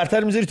بزنین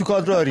ورتر میذاری تو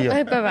کادر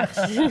آریا.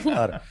 ببخشید.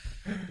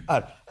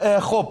 آره.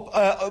 خب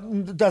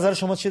نظر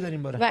شما چیه در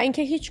این باره؟ و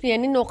اینکه هیچ،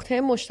 یعنی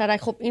نقطه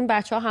مشترک، خب این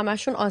بچه‌ها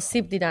همشون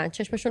آسیب دیدن،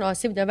 چشمشون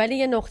آسیب دیده، ولی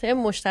یه نقطه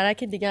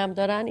مشترک دیگه هم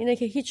دارن، اینه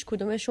که هیچ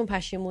کدومشون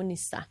پشیمون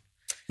نیستن.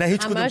 نه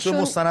هیچ کدوم تو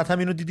مستند هم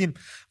اینو دیدیم.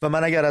 و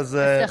من اگر از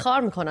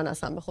افتخار میکنن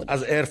اصلا به خودشون.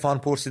 از عرفان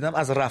پرسیدم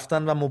از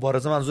رفتن و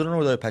مبارزه منظور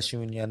نمیداره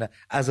پشیمونی یا نه،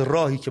 از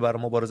راهی که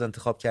برای مبارزه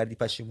انتخاب کردی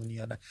پشیمونی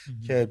یا نه،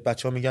 که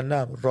بچه‌ها میگن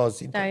نه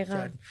راضی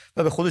کردیم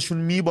و به خودشون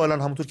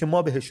میبالن همونطور که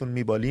ما بهشون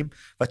میبالیم.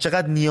 و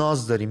چقدر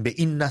نیاز داریم به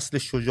این نسل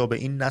شجاع، به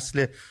این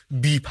نسل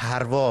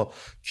بی‌پروا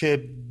که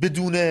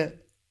بدون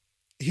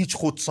هیچ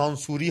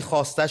خودسانسوری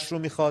خواستش رو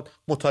میخواد،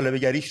 مطالبه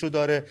گریش رو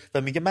داره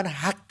و میگه من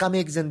حقم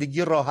یک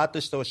زندگی راحت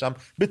داشته باشم،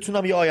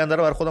 بتونم یه آینده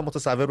رو برای خودم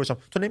متصور باشم.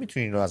 تو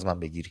نمیتونی اینو از من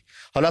بگیری.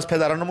 حالا از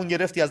پدرانمون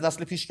گرفتی، از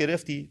نسل پیش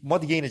گرفتی، ما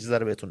دیگه این اجازه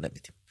رو بهتون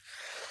نمیدیم.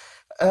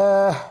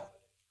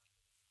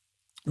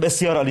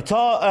 بسیار عالی.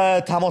 تا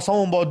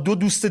تماسمون با دو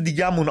دوست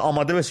دیگه‌مون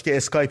آماده بشه که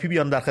اسکایپی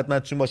بیان در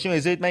خدمتتون باشیم،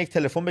 اجازه بدید من یک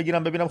تلفن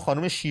بگیرم ببینم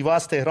خانم شیوا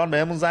از تهران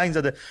بهمون زنگ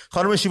زده.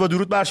 خانم شیوا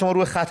درود بر شما،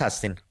 روی خط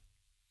هستین.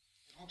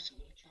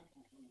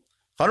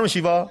 خانم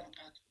شیوا،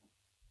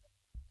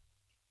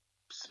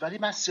 ولی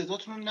من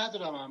صداتون رو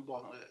ندارم، من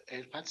با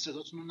ایرپد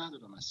صداتون رو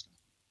ندارم اصلا.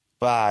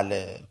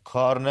 بله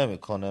کار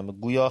نمیکنه،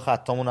 گویا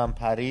خطمون هم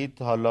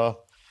پرید. حالا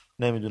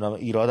نمیدونم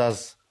ایراد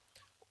از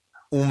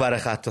اون ور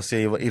خطاست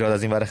یا ایراد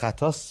از این ور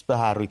خطاست، به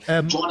هر روی.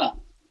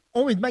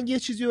 امید من یه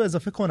چیزی رو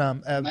اضافه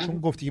کنم، چون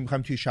گفتی که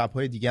می‌خوایم توی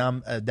شب‌های دیگه هم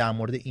در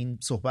مورد این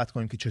صحبت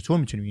کنیم که چطور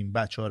میتونیم این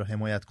بچه‌ها رو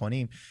حمایت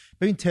کنیم.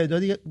 ببین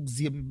تعدادی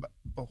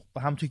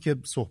همونطوری که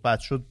صحبت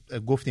شد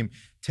گفتیم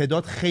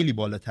تعداد خیلی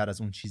بالاتر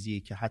از اون چیزیه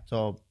که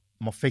حتی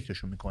ما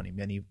فکرشو میکنیم،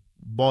 یعنی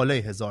بالای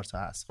 1000 تا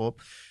هست. خب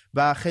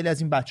و خیلی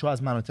از این بچه‌ها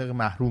از مناطق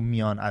محروم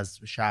میان، از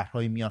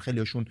شهرهای میان،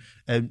 خیلی‌هاشون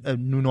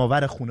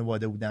نوناور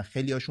خانواده بودن،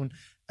 خیلی‌هاشون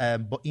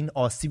با این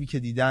آسیبی که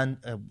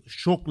دیدن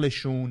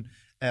شغلشون،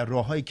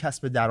 راههای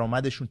کسب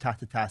درآمدشون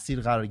تحت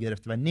تاثیر قرار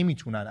گرفته و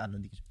نمیتونن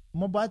الان دیگه.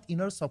 ما باید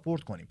اینا رو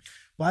ساپورت کنیم،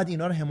 باید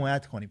اینا رو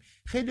حمایت کنیم.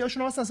 خیلی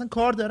هاشون اصلا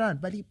کار دارن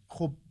ولی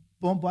خب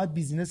ما باید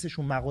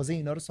بیزینسشون، مغازه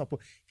اینا رو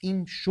ساپورت،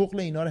 این شغل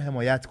اینا رو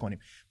حمایت کنیم.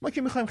 ما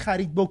که میخوایم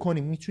خرید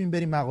بکنیم میتونیم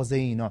بریم مغازه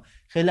اینا،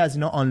 خیلی از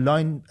اینا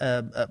آنلاین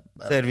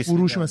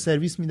فروش و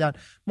سرویس میدن،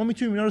 ما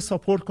میتونیم اینا رو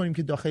ساپورت کنیم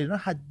که داخل اینا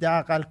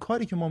حداقل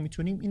کاری که ما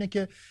میتونیم اینه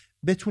که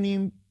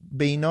بتونیم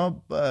به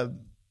اینا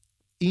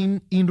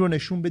این رو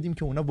نشون بدیم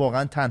که اونا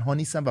واقعا تنها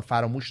نیستن و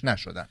فراموش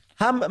نشدن.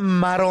 هم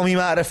مرامی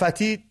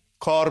معرفتی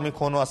کار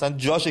میکنه و اصلا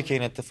جاشه که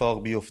این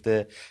اتفاق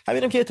بیفته.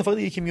 همینم که اتفاق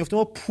دیگه که میفته،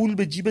 ما پول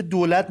به جیب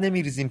دولت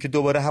نمیریزیم که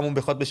دوباره همون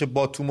بخواد بشه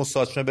باتوم و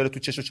ساچمه بره تو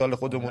چش و چال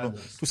خودمون و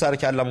تو سر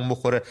کلمون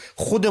بخوره.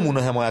 خودمون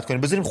رو حمایت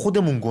کنیم، بذاریم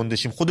خودمون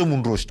گندشیم،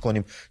 خودمون رشد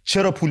کنیم.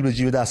 چرا پول به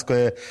جیب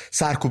دستگاه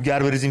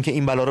سرکوبگر بریزیم که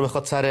این بلا رو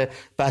بخواد سر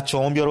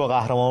بچه‌هام بیاره و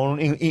قهرمانون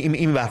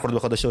این برخورد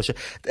بخواد داشته باشه.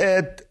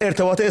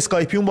 ارتباط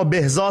اسکایپیون با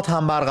بهزاد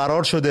هم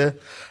برقرار شده.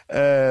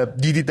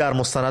 دیدید در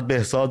مستند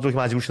بهزاد رو که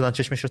مجبور شدن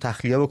چشمش رو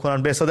تخلیه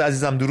بکنن. بهزاد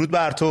عزیزم درود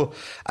بر تو.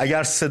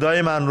 اگر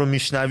صدای من رو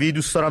میشنوی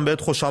دوست دارم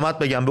بهت خوش آمد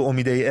بگم به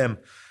امید ام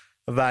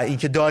و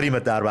اینکه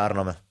داریمت در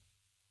برنامه.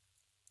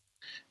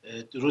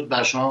 درود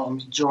بر شما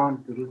امید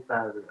جان، درود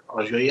بر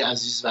آریای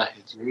عزیز و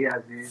هدیه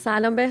عزیز.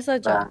 سلام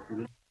بهزاد جان.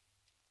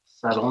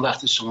 سلام،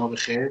 وقت شما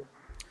بخیر.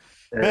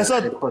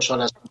 بهزاد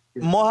خوشحال هستم.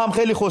 ما هم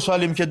خیلی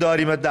خوشحالیم که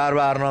داریمت در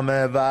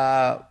برنامه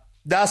و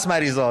دست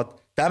مریضات،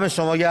 دم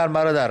شما گرم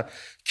برادر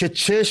که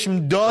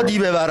چشم دادی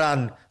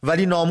ببرن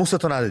ولی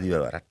ناموستو ندادی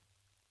ببرن.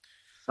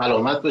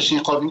 سلامت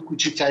باشین. خب این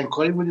کوچکترین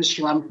کاری بودش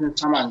که من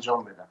میتونستم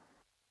انجام بدم.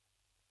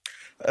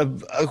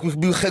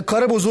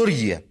 کار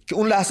بزرگیه که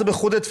اون لحظه به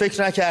خودت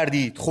فکر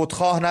نکردی،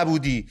 خودخواه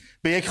نبودی،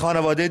 به یک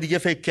خانواده دیگه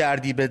فکر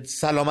کردی، به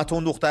سلامت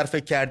اون دختر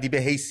فکر کردی، به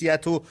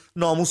حیثیت و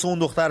ناموس اون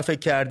دختر فکر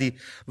کردی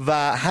و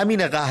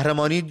همین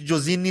قهرمانی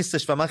جز این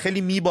نیستش. و من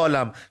خیلی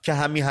میبالم که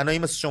هم میهنایی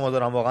مثل شما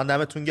دارم. واقعا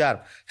دمتون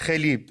گرم.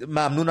 خیلی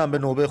ممنونم به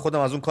نوبه خودم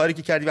از اون کاری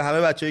که کردی و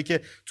همه بچه‌ای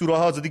که تو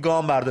راه آزادی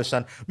گام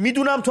برداشتن.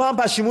 میدونم تو هم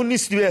پشیمون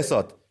نیستی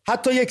بهزاد،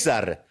 حتی یک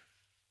ذره.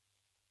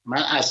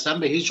 من اصلا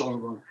به هیچ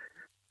عنوان،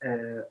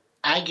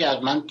 اگر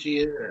من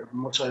توی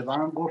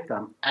مصاحبه‌ام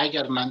گفتم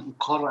اگر من این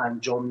کار رو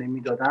انجام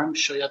نمیدادم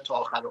شاید تا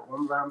آخر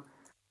عمرم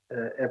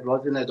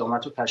ابراز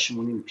ندامت و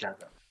پشیمونی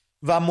میکردم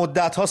و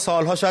مدت‌ها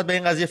سالها شاید به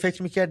این قضیه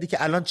فکر میکردی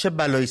که الان چه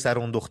بلایی سر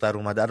اون دختر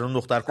اومده، الان اون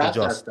دختر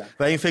کجاست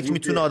و این فکر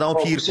میتونه آدمو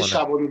پیر کنه.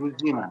 شبانه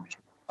روزی من.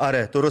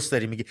 آره درست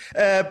داری میگی.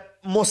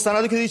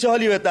 مستندو که دیدی چه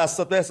حالی به دست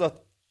داد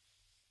بهزاد؟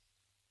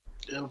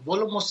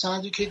 والا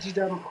مستندی که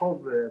دیدم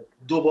خب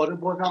دوباره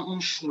بازم اون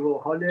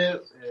شروع حال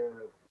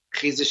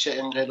خیزش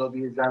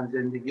انقلابی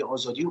زندگی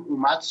آزادی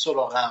اومد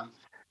سراغم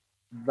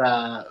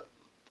و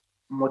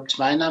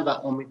مطمئنم و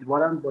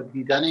امیدوارم با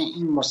دیدن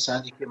این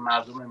مستندی که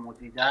مردم ما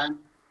دیدن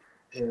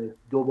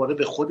دوباره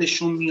به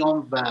خودشون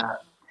میان و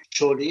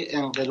شعله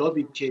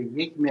انقلابی که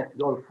یک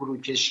مقدار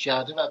فروکش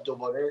کرده و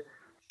دوباره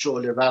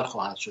شعله ور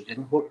خواهد شد.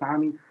 یعنی حکم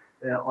همین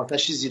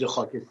آتشی زیر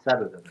خاکستر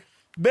رو داره.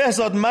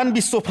 بهزاد من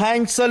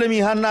 25 سال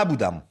میهن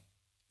نبودم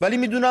ولی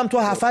میدونم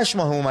تو 7-8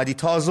 ماه اومدی،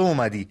 تازه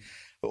اومدی،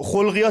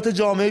 خلقیات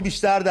جامعه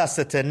بیشتر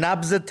دستته،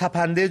 نبض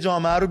تپنده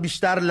جامعه رو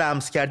بیشتر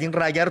لمس کردی، این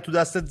رگه رو تو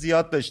دستت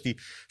زیاد داشتی.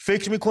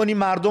 فکر میکنی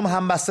مردم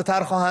همبسته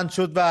تر خواهند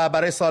شد و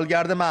برای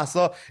سالگرد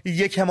مهسا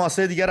یک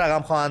حماسه دیگه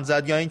رقم خواهند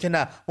زد، یا اینکه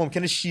نه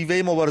ممکنه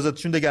شیوه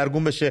مبارزاتشون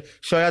دگرگون بشه،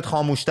 شاید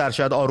خاموشتر،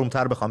 شاید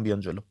آرومتر بخوام بیان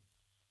جلو؟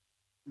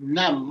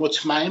 نه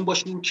مطمئن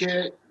باشین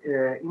که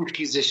این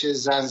خیزش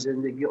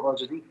زندگی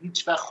آزادی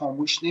هیچ وقت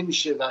خاموش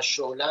نمیشه و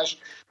شعله‌اش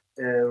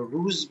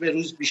روز به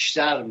روز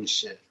بیشتر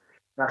میشه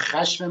و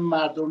خشم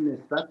مردم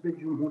نسبت به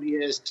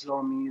جمهوری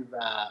اسلامی و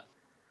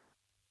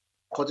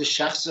خود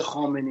شخص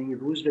خامنه‌ای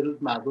روز به روز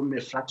مردم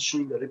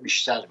نفرتشون داره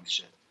بیشتر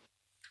میشه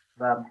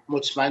و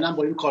مطمئنم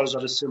با این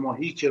کارزار 3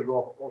 ماهی که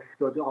راه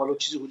افتاده، حالا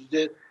چیزی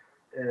حدود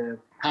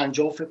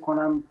 50 فکر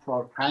کنم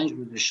 4-5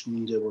 روزش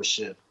مونده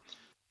باشه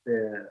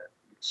به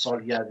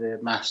سالگرد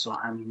مهسا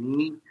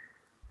امینی،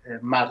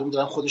 مردم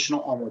دارن خودشون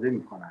رو آماده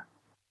میکنن.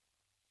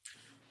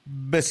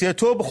 بسیار.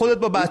 تو خودت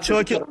با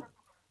بچه‌ها که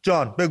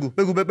جان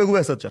بگو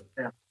بهزاد جان.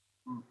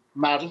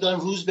 مردم دارن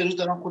روز به روز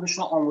دارن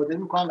خودشون رو آماده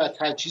میکنن و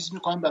تجهیز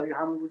میکنن برای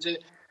همون روز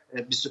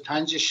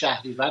 25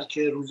 شهریور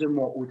که روز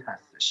موعود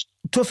هستش.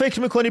 تو فکر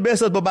میکنی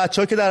بهزاد با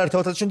بچه‌ها که در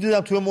ارتباطاتشون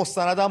دیدم توی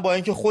مستندم، با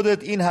اینکه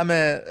خودت این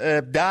همه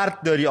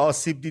درد داری،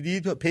 آسیب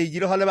دیدی،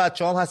 پیگیر حال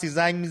بچه‌هام هستی،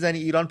 زنگ میزنی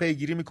ایران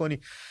پیگیری میکنی،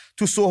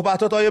 تو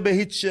صحبتات آیا به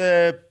هیچ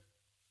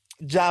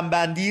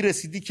جنبندی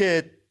رسیدی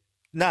که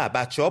نه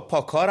بچه‌ها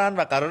پاکارن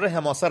و قرار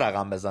حماسه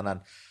رقم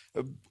بزنن؟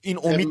 این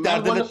امید در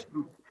دل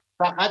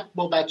فقط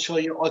با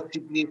بچهای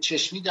آسیب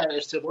چشمی در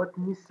ارتباط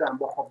نیستم،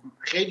 با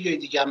خیلی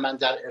دیگه من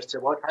در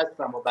ارتباط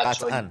هستم با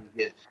بچهای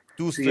دیگه،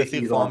 دوست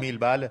رفیق فامیل.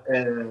 بله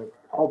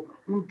خب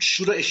اون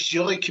شور و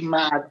اشتیاقی که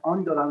من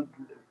الان دارم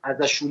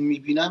ازشون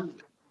میبینم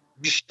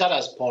بیشتر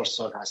از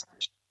پارسال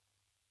هستش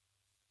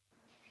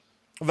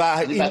و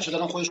این بچه‌ها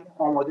دارن خودشون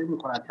آماده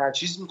میکنن،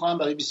 تجهیز میکنن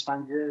برای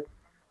 25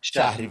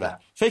 شهریور.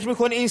 فکر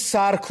میکنی این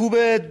سرکوب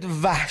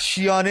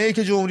وحشیانه‌ای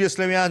که جمهوری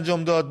اسلامی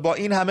انجام داد با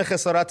این همه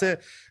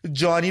خسارت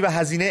جانی و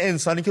هزینه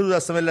انسانی که رو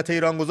دست ملت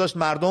ایران گذاشت،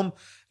 مردم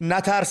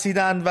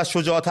نترسیدند و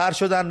شجاعتر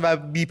شدند و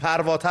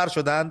بی‌پرواتر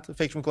شدند؟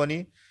 فکر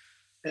میکنی؟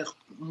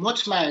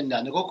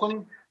 مطمئنا. نگاه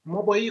کنیم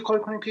ما باید یه کار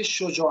کنیم که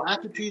شجاعت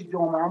رو توی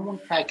جامعهمون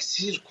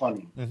تکثیر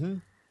کنیم.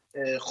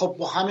 خب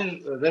با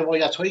همین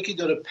روایت هایی که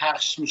داره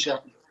پخش میشه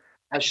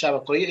از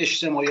شبکه‌های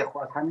اجتماعی،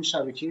 خود همین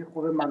شبکه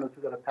خوب من و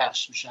تو داره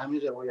پخش میشه،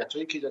 همین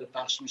روایتایی که داره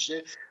پخش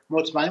میشه،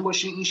 مطمئن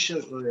باشین این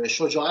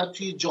شجاعت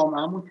توی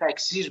جامعهمون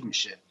تکثیر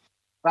میشه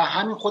و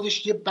همین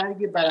خودش یه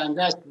برگ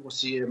برنده است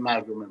واسه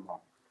مردم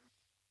ما.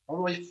 ما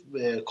باید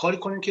کاری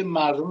کنیم که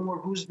مردم ما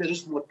روز به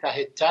روز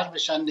متحدتر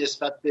بشن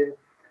نسبت به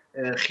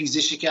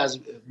خیزشی که از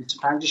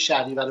 25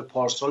 شهریور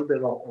پارسال به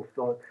راه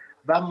افتاد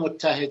و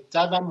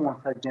متحدتر و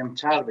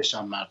منسجمتر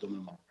بشن مردم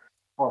ما.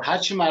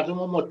 هرچی مردم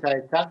ما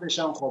متحدتر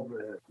بشن خب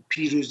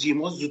پیروزی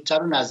ما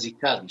زودتر و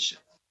نزدیکتر میشه.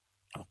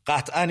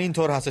 قطعا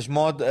اینطور هستش.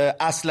 ما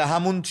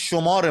اسلحه‌مون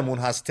شمارمون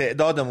هست،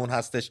 تعدادمون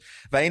هستش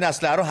و این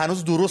اسلحه رو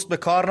هنوز درست به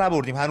کار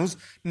نبردیم، هنوز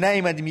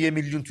نیومدیم 1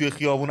 میلیون توی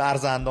خیابون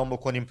عرض اندام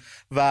بکنیم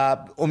و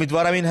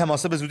امیدوارم این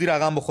حماسه به زودی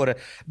رقم بخوره.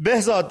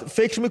 بهزاد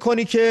فکر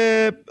میکنی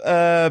که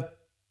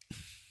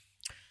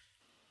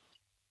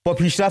با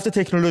پیشرفت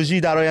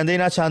تکنولوژی در آینده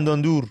نه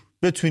چندان دور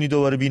بتونی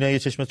دوباره بینایی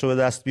چشمت رو به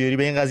دست بیاری؟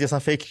 به این قضیه اصلا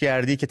فکر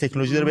کردی که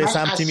تکنولوژی داره به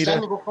سمتی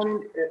میره؟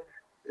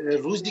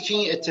 روزی که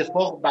این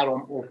اتفاق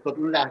برام افتاد،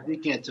 اون لحظه‌ای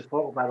که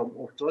اتفاق برام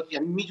افتاد،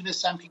 یعنی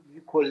میدونستم که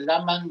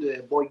کلا من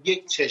با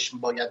یک چشم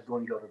باید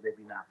دنیا رو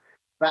ببینم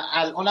و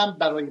الانم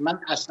برای من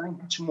اصلا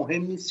هیچ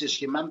مهم نیستش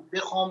که من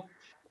بخوام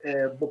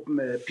با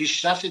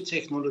پیشرفت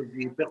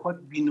تکنولوژی بخواد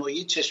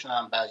بینایی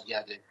چشمم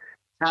برگرده.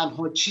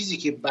 تنها چیزی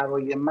که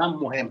برای من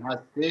مهم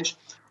هستش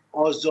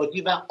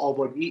آزادی و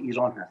آبادی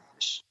ایران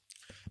هستش.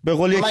 به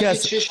قول یکی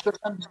از چشم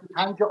داشتم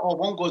 25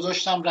 آبان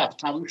گذاشتم رفت،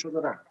 تموم شد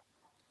و رفت.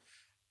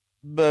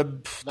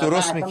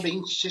 درست من به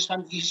این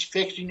چشم هیچ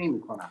فکری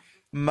نمی کنم.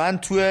 من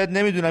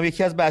نمیدونم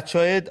یکی از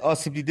بچهای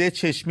آسیب دیده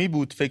چشمی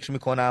بود فکر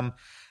میکنم،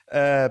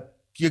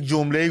 یک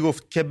جمله‌ای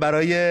گفت که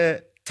برای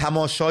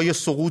تماشای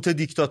سقوط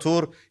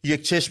دیکتاتور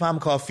یک چشم هم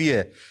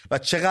کافیه و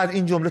چقدر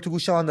این جمله تو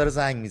گوش من داره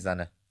زنگ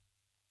میزنه.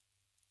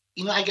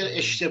 اینو اگر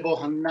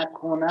اشتباه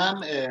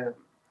نکنم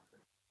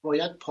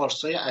باید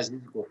پارسای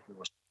عزیز گفته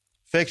باشه.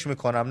 فکر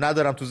میکنم،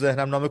 ندارم تو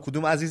ذهنم نام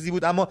کدوم عزیزی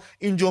بود، اما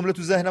این جمله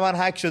تو ذهن من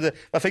حک شده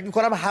و فکر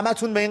میکنم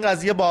همتون به این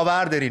قضیه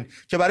باور دارین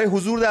که برای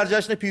حضور در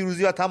جشن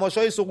پیروزی و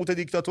تماشای سقوط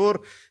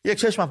دیکتاتور یک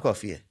چشم هم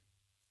کافیه.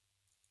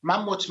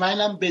 من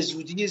مطمئنم به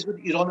زودی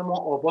ایران ما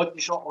آباد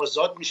میشه،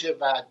 آزاد میشه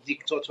و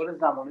دیکتاتور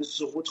زمانه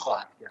سقوط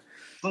خواهد کرد،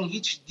 چون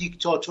هیچ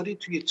دیکتاتوری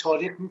توی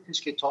تاریخ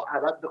نیستش که تا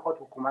ابد بخواد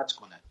حکومت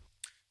کنه.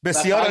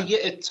 بسیار یه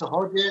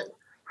اتحاد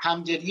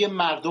همدلی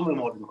مردم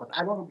ما میکنه.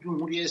 الان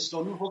جمهوری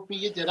اسلامی حکم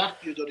یه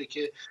درختی داره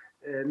که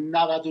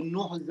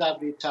 99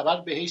 ضربه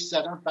تبر بهش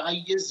زدن، فقط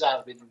یه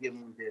ضربه دیگه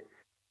مونده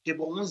که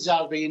با اون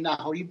ضربه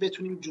نهایی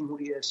بتونیم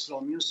جمهوری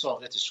اسلامی رو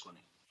ساقطش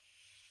کنیم.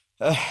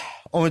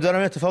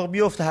 امیدوارم اتفاق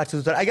بیفته هر چه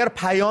زودتر. اگر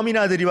پیامی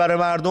نداری برای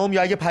مردم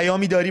یا اگه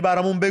پیامی داری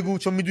برامون بگو،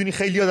 چون میدونی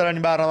خیلی‌ها دارن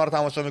این برنامه رو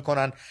تماشا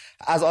میکنن،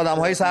 از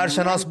آدم‌های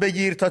سرشناس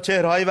بگیر تا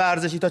چهره‌های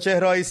ورزشی تا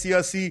چهره‌های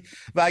سیاسی،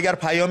 و اگر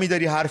پیامی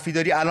داری حرفی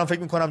داری الان فکر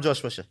میکنم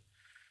جاش باشه.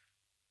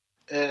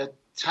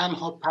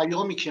 تنها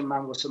پیامی که من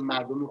واسه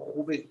مردم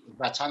خوب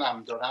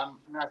وطنم دارم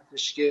این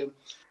هستش که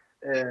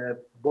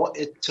با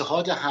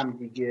اتحاد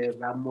همدیگه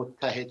و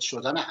متحد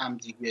شدن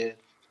همدیگه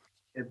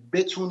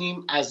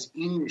بتونیم از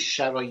این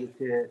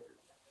شرایط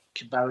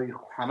که برای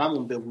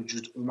هممون به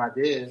وجود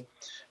اومده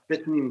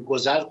بتونیم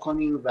گذر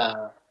کنیم و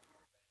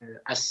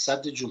از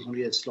سد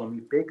جمهوری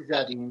اسلامی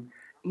بگذریم.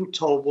 این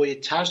تابوی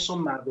ترس و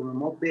مردم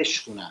ما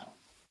بشکنن.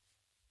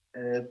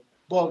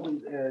 با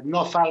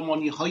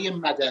نافرمانی های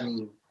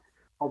مدنی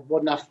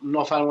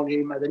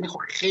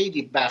خب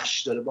خیلی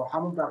بخش داره، با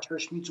همون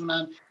بخشش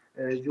میتونن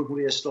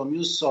جمهوری اسلامی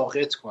رو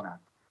ساقط کنن.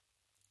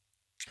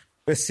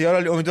 بسیار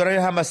عالی. امیدوارم این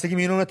همبستگی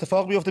میون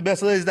اتفاق بیفته.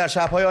 بهزاد عزیز، در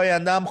شب‌های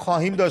آینده هم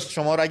خواهیم داشت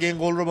شما رو، اگه این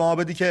قول رو به ما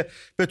بدی که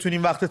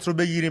بتونیم وقتت رو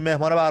بگیریم،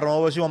 مهمان برنامه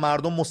باشیم و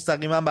مردم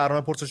مستقیما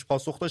برنامه پرسش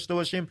پاسخ داشته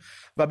باشیم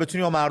و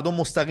بتونیم با مردم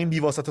مستقیم بی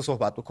واسطه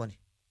صحبت بکنیم.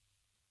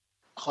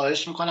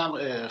 خواهش میکنم.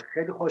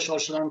 خیلی خوشحال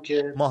شدم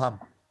که ما هم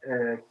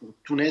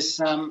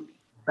تونستم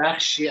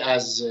بخشی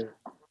از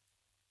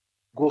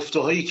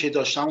گفته‌هایی که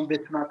داشتم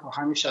بتونم تا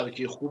همین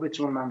شبکه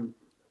خوبتون من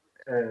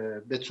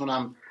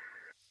بتونم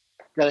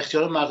در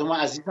اختیار مردم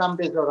عزیزم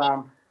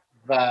بذارم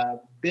و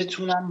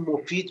بتونم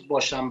مفید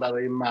باشم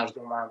برای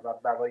مردم و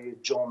برای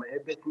جامعه،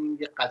 بتونیم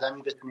یه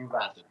قدمی بتونیم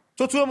برداریم.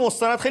 تو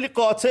مستند خیلی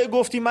قاطع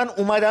گفتی من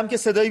اومدم که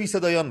صدای بی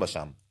صدایان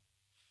باشم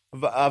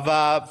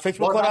و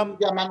فکر میکنم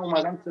من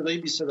اومدم صدای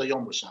بی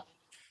صدایان باشم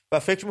و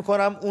فکر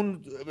میکنم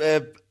اون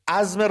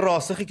عزم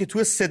راسخی که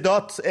تو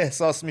صدات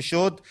احساس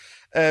میشد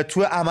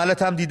تو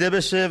عملت هم دیده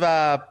بشه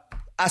و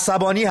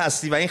عصبانی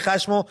هستی و این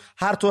خشمو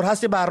هر طور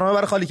هست یه برنامه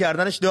برای خالی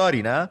کردنش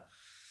داری، نه؟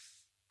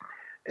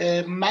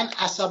 من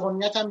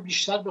عصبانیتم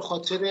بیشتر به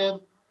خاطر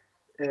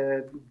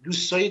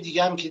دوستای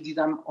دیگه هم که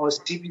دیدم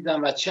آسیب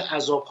دیدم و چه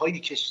عذابهایی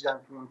کشیدن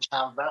تو اون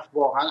چند وقت،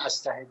 واقعا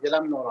از ته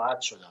دلم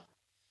ناراحت شدم.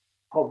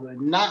 خب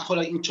نه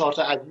حالا این 4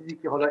 تا عزیزی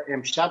که حالا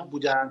امشب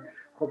بودن،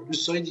 خب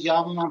دوستای دیگه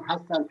هم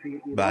هستن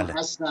توی ایران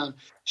هستن،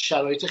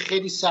 شرایط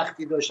خیلی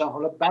سختی داشتن.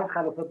 حالا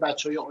برخلاف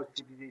بچهای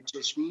آسیب دیده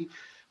چشمی،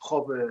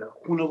 خب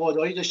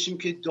خانواده‌ای داشتیم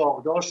که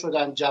داغدار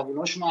شدن،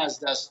 جواناشون رو از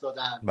دست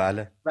دادن.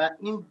 بله. و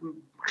این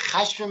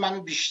خشم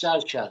منو بیشتر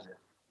کرده.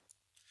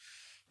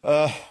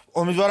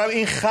 امیدوارم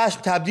این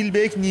خشم تبدیل به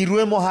یک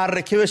نیروی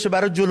محرکه بشه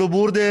برای جلو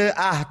برد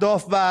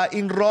اهداف و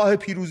این راه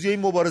پیروزی، این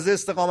مبارزه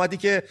استقامتی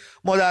که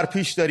ما در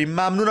پیش داریم.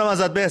 ممنونم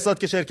ازت بهزاد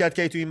که شرکت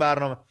کردی تو این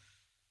برنامه.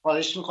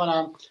 خواهش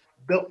میکنم.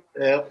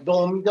 به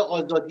امید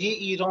آزادی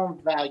ایران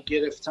و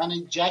گرفتن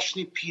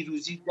جشن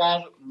پیروزی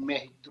در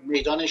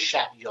میدان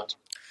شهریار.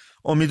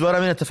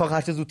 امیدوارم این اتفاق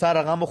هر چه زودتر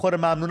رقم بخوره.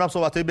 ممنونم.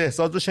 صحبت‌های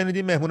بهزاد رو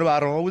شنیدیم، مهمون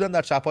برنامه بودن.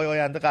 در شب‌های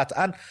آینده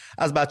قطعاً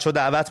از بچه‌ها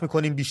دعوت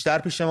می‌کنیم بیشتر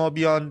پیش ما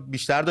بیان،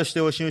 بیشتر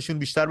داشته باشیمشون،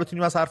 بیشتر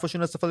بتونیم از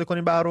حرفاشون استفاده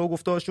کنیم، بهره و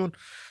گفته‌هاشون،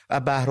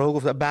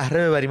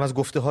 بهره ببریم از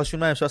گفته‌هاشون.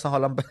 من امشب اصلا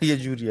حالم یه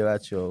جوریه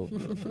بچه‌ها.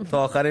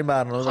 تا آخر این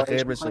برنامه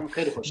خیر بشه.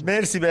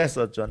 مرسی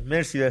بهزاد جان.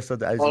 مرسی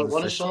بهزاد عزیز.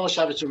 قربان شما،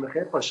 شبتون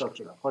بخیر. خوشحال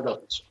شدم.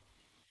 خداحافظ.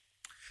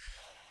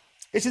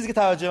 یه چیزی که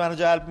توجه منو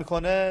جلب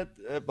می‌کنه،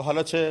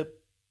 حالا چه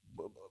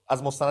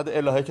از مستند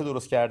الهی که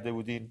درست کرده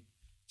بودین،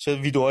 چه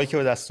ویدئوهایی که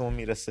به دستمون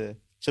میرسه،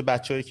 چه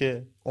بچه‌هایی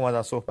که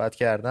اومدن صحبت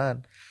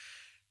کردن،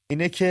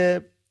 اینه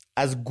که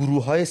از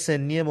گروه‌های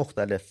سنی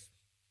مختلف،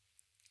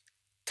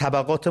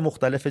 طبقات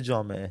مختلف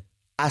جامعه،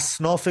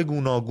 اصناف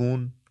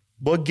گوناگون،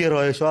 با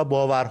گرایش‌ها و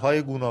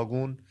باورهای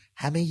گوناگون،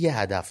 همه یه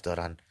هدف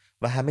دارن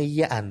و همه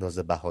یه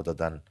اندازه بها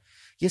دادن.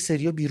 یه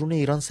سریا بیرون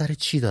ایران سر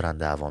چی دارن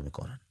دعوا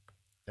میکنن؟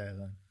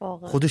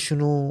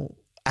 خودشونو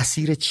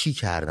اسیر چی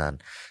کردن؟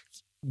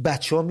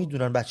 بچه‌ها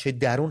میدونن، بچه‌های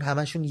درون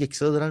همشون یک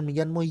صدا دارن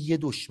میگن ما یه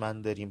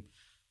دشمن داریم،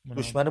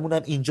 دشمنمون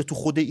هم اینجا تو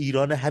خود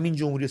ایران، همین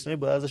جمهوری اسلامی،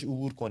 باید ازش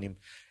عبور کنیم.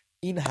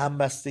 این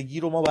همبستگی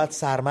رو ما باید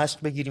سرمشق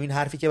بگیریم. این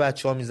حرفی که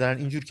بچه‌ها میزنن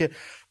اینجور که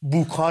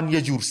بوکان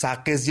یه جور،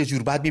 سقز یه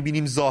جور، بعد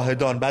میبینیم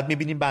زاهدان، بعد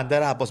میبینیم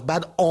بندر عباس،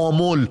 بعد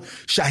آمل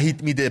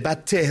شهید میده،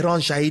 بعد تهران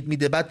شهید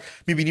میده، بعد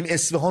میبینیم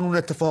اصفهان اون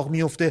اتفاق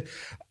میفته.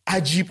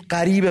 عجیب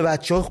غریبه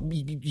بچه‌ها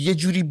یه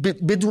جوری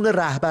بدون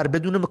رهبر،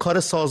 بدون کار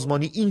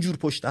سازمانی اینجور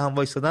پشت هم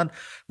وایسادن،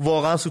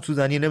 واقعا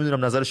ستودنی.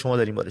 نمیدونم نظر شما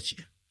در این باره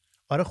چیه؟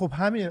 آره خب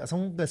همین اصلا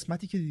اون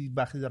قسمتی که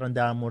وقتی دارن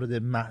در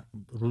مورد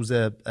روز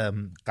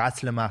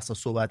قتل مهسا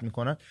صحبت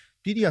میکنن،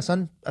 دیدی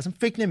اصلا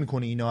فکر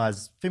نمیکنه اینا،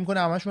 از فکر میکنه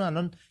همشون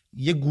الان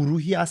یه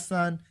گروهی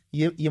هستن،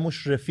 یه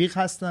مش رفیق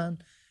هستن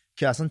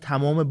که اصلا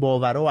تمام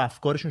باورها و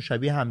افکارشون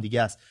شبیه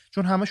همدیگه است،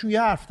 چون همشون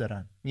یه حرف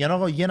دارن، میگن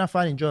آقا یه نفر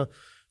اینجا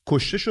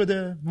کشته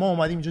شده، ما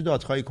اومدیم اینجا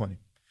دادخواهی کنیم.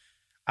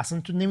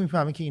 اصلا تو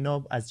نمیفهمی که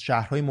اینا از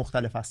شهرهای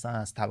مختلف هستن،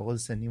 از طبقات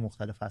سنی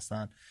مختلف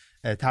هستن،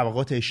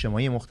 طبقات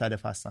اجتماعی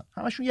مختلف هستن،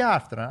 همشون یه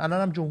حرف دارن.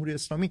 الان هم جمهوری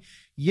اسلامی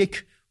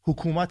یک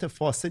حکومت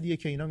فاسدیه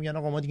که اینا میگن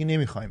آقا ما دیگه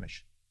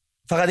نمیخوایمش.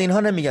 فقط اینها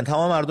نمیگن،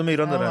 تمام مردم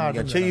ایران دارن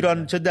میگن، چه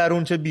ایران چه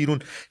درون چه بیرون.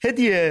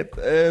 هدیه،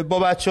 با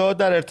بچه‌ها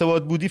در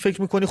ارتباط بودی،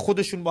 فکر می‌کنی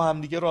خودشون با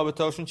همدیگه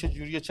رابطه هاشون چه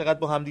جوریه، چقدر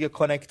با همدیگه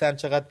کانکتن،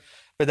 چقدر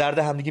به درد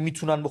همدیگه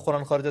میتونن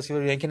بخورن خارج از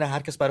کشور، یعنی که نه هر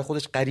کس برای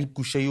خودش غریب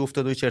گوشه‌ای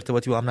افتاده و هیچ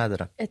ارتباطی با هم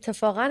ندارن؟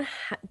 اتفاقا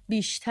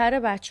بیشتر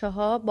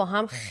بچه‌ها با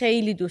هم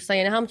خیلی دوستن،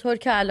 یعنی همونطور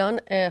که الان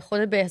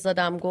خود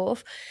بهزادم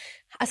گفت،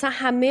 اصلا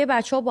همه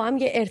بچه‌ها با هم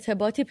یه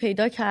ارتباطی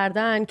پیدا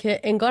کردن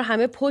که انگار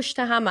همه پشت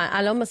همن.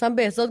 الان مثلا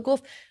بهزاد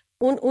گفت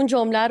اون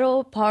جمله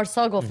رو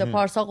پارسا گفته،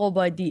 پارسا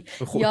قبادی،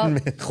 یا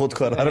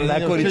خودکارا رو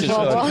نکنید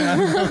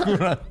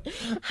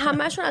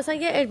همشون اصلا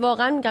یه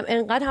واقعا میگم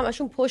انقدر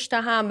همشون پشت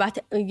هم. و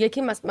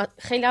یکی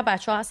خیلی از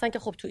بچه‌ها هستن که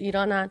خب تو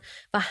ایرانن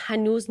و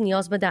هنوز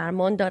نیاز به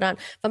درمان دارن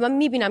و من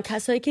میبینم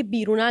کسایی که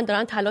بیرونن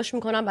دارن تلاش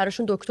میکنن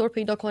براشون دکتر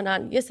پیدا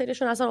کنن. یه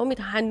سریشون اصلا امید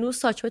هنوز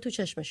ساچمه تو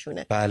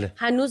چشمشونه، بله.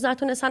 هنوز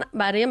نتونستن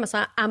برای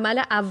مثلا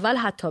عمل اول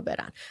حتی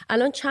برن.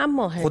 الان چند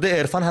ماهه خود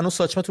عرفان هنوز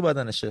ساچمه تو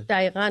بدنشه،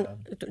 دقیقاً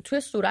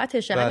توی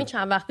صورتشه. همین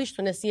چند وقت پیش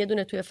تونست یه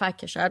دونه توی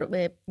فکش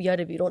رو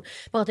بیاره بیرون،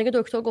 بخاطر اینکه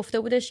دکتر گفته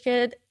بودش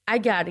که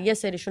اگر یه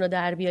سریشون رو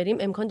در بیاریم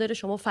امکان داره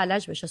شما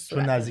فلج بشه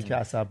صورت، چون نزدیک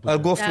عصب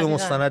بود. گفت به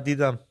مستند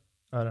دیدم.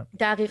 آره.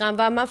 دقیقاً.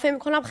 و من فکر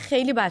می‌کنم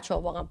خیلی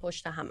بچه‌ها واقعا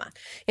پشت همن،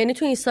 یعنی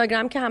تو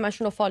اینستاگرام که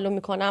همشون رو فالو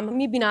می‌کنم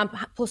می‌بینم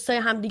پستای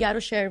همدیگه رو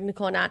شیر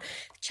می‌کنن،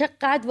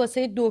 چقدر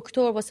واسه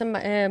دکتر،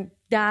 واسه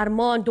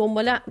درمان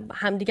دنبال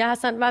همدیگه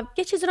هستن. و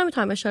یه چیزی رو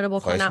می‌تونم اشاره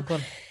بکنم،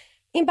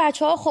 این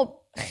بچه‌ها خب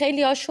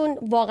خیلی هاشون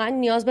واقعا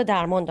نیاز به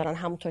درمان دارن.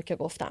 همونطور که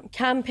گفتم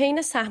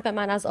کمپین سهم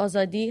من از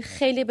آزادی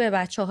خیلی به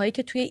بچه‌هایی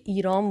که توی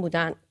ایران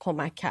بودن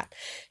کمک کرد.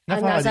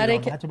 از نظر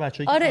که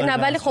آره نه،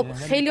 ولی خب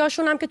خیلی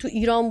هاشون هم که تو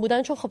ایران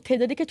بودن، چون خب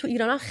تعدادی که تو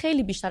ایرانن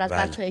خیلی بیشتر از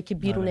بچه‌هایی که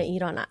بیرون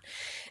ایرانن.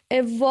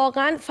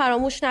 واقعا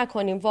فراموش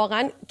نکنیم،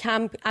 واقعا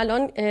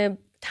الان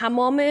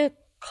تمام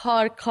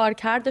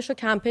کارکردش و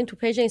کمپین تو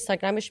پیج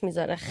اینستاگرامش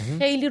میذاره،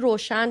 خیلی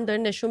روشن داره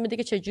نشون میده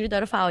که چجوری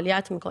داره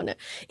فعالیت میکنه.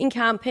 این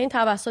کمپین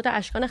توسط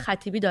اشکان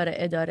خطیبی داره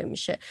اداره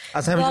میشه.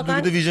 از همین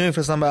درود ویژه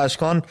میفرستم به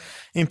اشکان،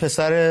 این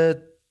پسر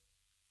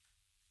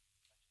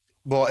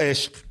با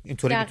عشق،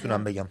 اینطوری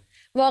میتونم بگم.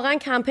 واقعا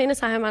کمپین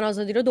سهم من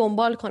آزادی رو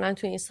دنبال کنن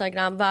تو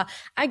اینستاگرام و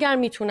اگر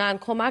میتونن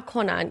کمک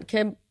کنن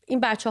که این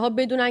بچه‌ها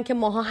بدونن که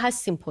ماها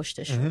هستیم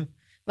پشتشون.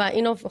 و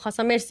اینو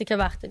خواستم، مرسی که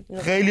وقت دیدین.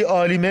 خیلی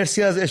عالی،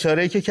 مرسی از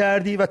اشاره‌ای که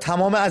کردی و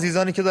تمام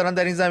عزیزانی که دارن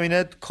در این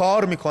زمینه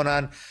کار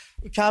میکنن،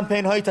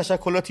 کمپین های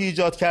تشکلاتی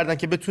ایجاد کردن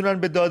که بتونن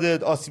به داد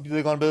آسیب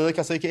دیدگان، به داد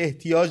کسایی که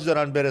احتیاج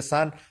دارن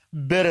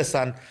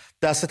برسن.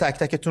 دست تک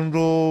تکتون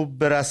رو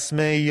به رسم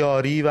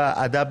یاری و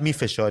ادب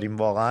میفشاریم.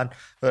 واقعا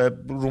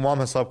رو ما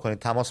هم حساب کنید،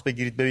 تماس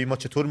بگیرید، ببینیم ما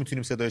چطور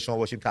میتونیم صدای شما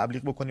باشیم،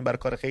 تبلیغ بکنیم برای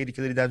کار خیری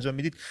که دارید انجام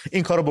میدید.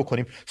 این کارو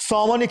بکنیم.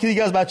 سامان یکی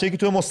دیگه از بچه‌ای که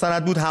توی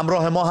مستند بود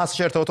همراه ما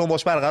هست، ارتباطمون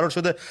باش برقرار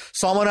شده.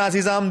 سامان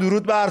عزیزم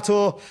درود بر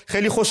تو،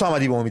 خیلی خوش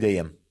آمدی به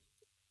امیدیم.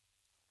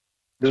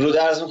 درود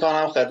عرض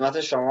میکنم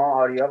خدمت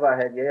شما آریا و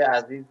هدیه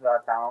عزیز و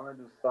تمام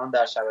دوستان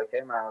در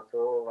شبکه من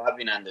و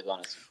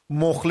بینندگانتون.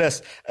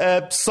 مخلص.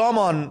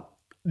 سامان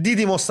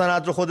دیدی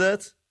مستند رو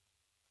خودت؟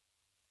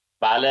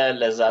 بله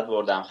لذت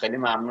بردم، خیلی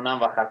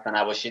ممنونم و خسته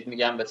نباشید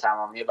میگم به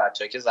تمامی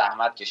بچه‌ها که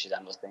زحمت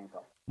کشیدن واسه این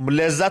کار.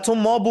 لذت رو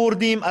ما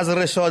بردیم از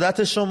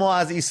رشادت شما،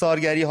 از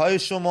ایثارگری های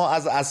شما،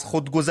 از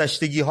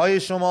خودگذشتگی های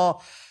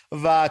شما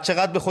و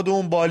چقدر به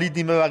خودمون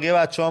بالیدیم. به بقیه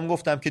بچه‌ها هم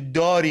گفتم که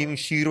داریم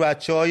شیر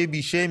بچه‌های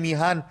بیشه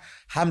میهن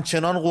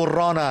همچنان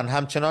قرانن،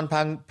 همچنان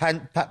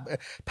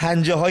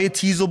پنجه های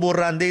تیز و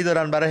برنده‌ای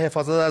دارن برای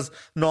حفاظت از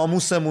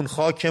ناموسمون،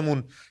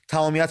 خاکمون،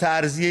 تمامیت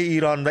ارضی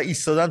ایران و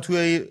ایستادن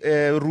توی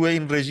روی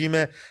این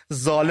رژیم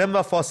ظالم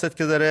و فاسد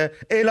که داره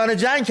اعلان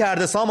جنگ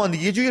کرده. سامان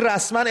دیگه یه جوری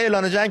رسما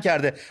اعلان جنگ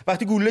کرده.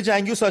 وقتی گلوله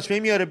جنگی و ساچمه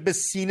میاره به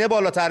سینه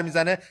بالاتر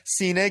میزنه،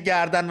 سینه،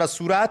 گردن و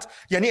صورت،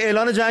 یعنی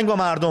اعلان جنگ با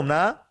مردم.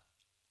 نه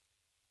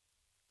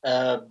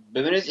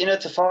ببینید این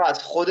اتفاق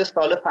از خود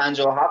سال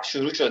 57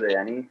 شروع شده،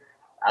 یعنی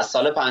از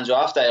سال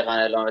 57 دقیقاً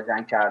اعلام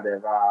جنگ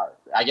کرده و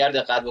اگر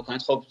دقت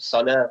بکنید خب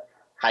سال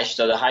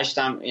 88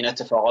 هم این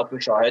اتفاقات رو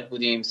شاهد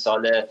بودیم.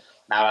 سال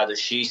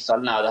 96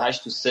 سال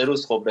 98 تو 3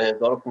 روز خب به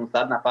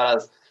 1500 نفر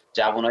از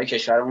جوانای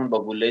کشورمون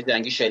با گلوله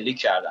جنگی شلیک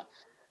کردن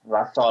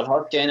و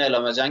سالهاست که این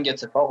اعلام جنگ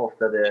اتفاق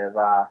افتاده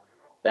و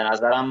به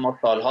نظرم ما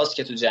سالهاست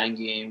که تو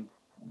جنگیم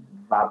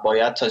و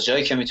باید تا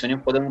جایی که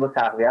میتونیم خودمون رو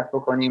تقویت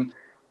بکنیم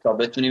تا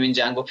بتونیم این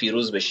جنگ رو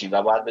پیروز بشیم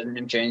و باید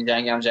بدونیم که این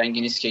جنگ هم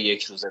جنگی نیست که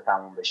یک روزه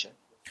تموم بشه.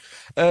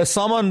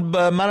 سامان،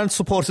 من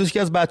پرسشی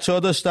که از بچه‌ها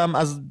داشتم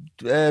از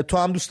تو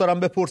هم دوست دارم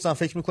بپرسم.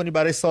 فکر می‌کنی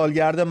برای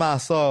سالگرد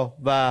مهسا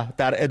و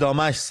در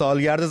ادامهش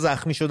سالگرد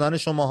زخمی شدن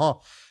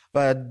شماها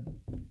و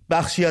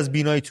بخشی از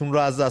بیناییتون رو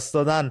از دست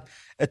دادن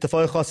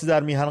اتفاق خاصی در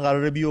میهن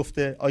قراره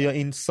بیفته؟ آیا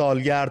این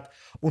سالگرد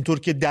اونطور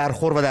که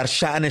درخور و در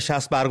شأنش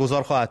هست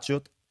برگزار خواهد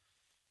شد؟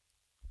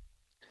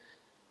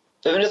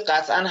 ببینید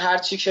قطعا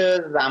هرچی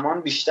که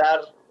زمان بیشتر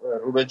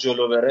رو به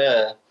جلو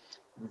بره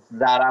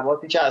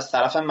ضرباتی که از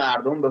طرف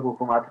مردم به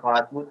حکومت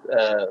خواهد بود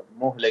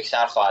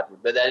مهلک‌تر خواهد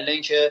بود، به دلیل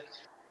اینکه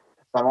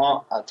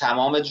شما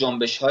تمام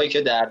جنبش‌هایی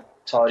که در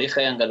تاریخ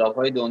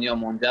انقلاب‌های دنیا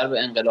منجر به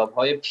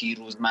انقلاب‌های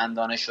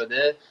پیروزمندانه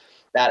شده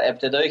در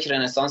ابتدای یک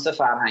رنسانس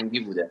فرهنگی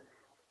بوده.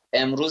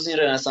 امروز این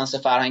رنسانس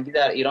فرهنگی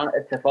در ایران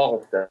اتفاق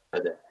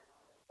افتاده.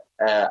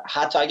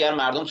 حتی اگر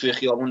مردم توی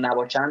خیابون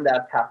نباشن،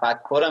 در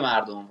تفکر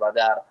مردم و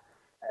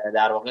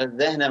در واقع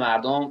ذهن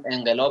مردم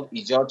انقلاب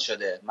ایجاد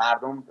شده.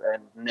 مردم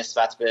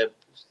نسبت به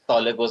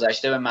سال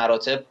گذشته به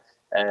مراتب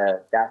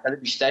درصد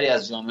بیشتری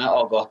از جامعه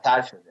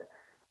آگاه‌تر شده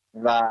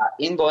و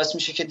این باعث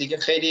میشه که دیگه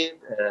خیلی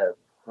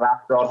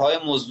رفتارهای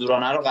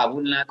مزدورانه رو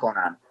قبول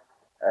نکنن،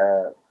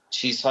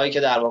 چیزهایی که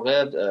در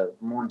واقع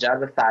منجر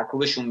به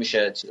سرکوبشون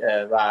میشه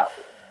و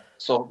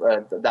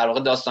در واقع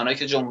داستانهایی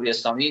که جمهوری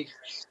اسلامی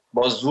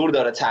با زور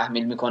داره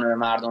تحمیل میکنه به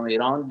مردم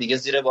ایران دیگه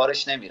زیر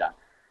بارش نمیرن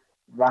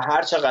و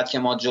هر چقدر که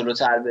ما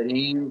جلوتر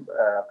بریم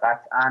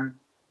قطعاً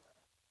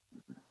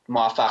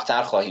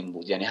موفق‌تر خواهیم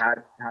بود. یعنی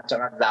هر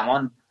چقدر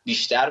زمان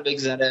بیشتر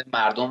بگذره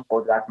مردم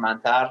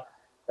قدرتمندتر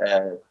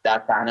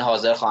در صحنه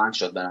حاضر خواهند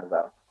شد. به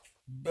نظر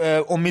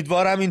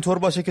امیدوارم اینطور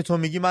باشه که تو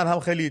میگی. من هم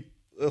خیلی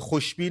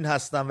خوشبین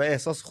هستم و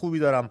احساس خوبی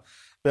دارم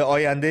به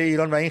آینده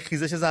ایران و این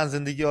خیزش زن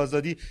زندگی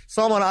آزادی.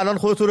 سامان، الان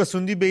خودتو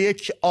رسوندی به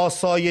یک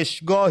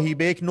آسایشگاهی،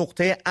 به یک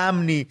نقطه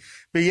امنی،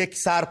 به یک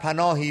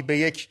سرپناهی، به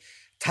یک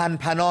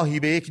تنپناهی،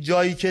 به یک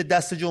جایی که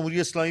دست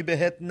جمهوری اسلامی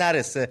بهت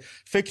نرسه.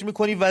 فکر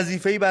میکنی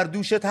وظیفه‌ای بر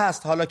دوشت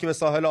هست حالا که به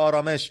ساحل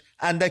آرامش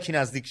اندکی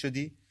نزدیک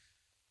شدی؟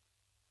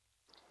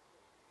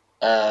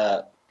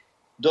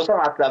 دو تا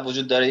مطلب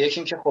وجود داره. یکی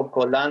این که خب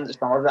کلا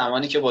شما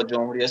زمانی که با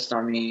جمهوری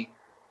اسلامی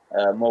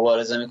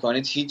مبارزه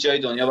میکنید هیچ جای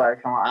دنیا برای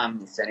شما امن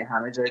نیست، یعنی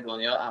همه جای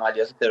دنیا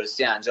عملیات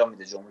تروریستی انجام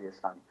میده جمهوری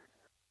اسلامی.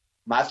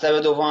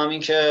 مطلب دوم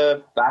این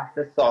که بحث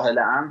ساحل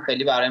امن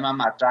خیلی برای من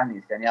مطرح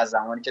نیست، یعنی از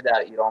زمانی که در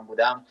ایران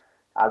بودم،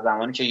 از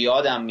زمانی که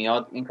یادم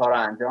میاد این کار رو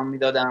انجام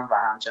میدادم و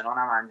همچنان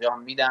هم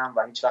انجام میدم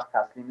و هیچ وقت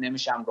تسلیم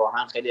نمیشم.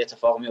 گاهن خیلی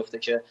اتفاق میفته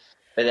که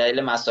به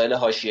دلیل مسائل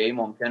حاشیه‌ای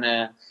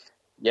ممکنه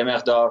یه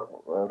مقدار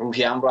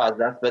روحیم رو از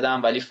دست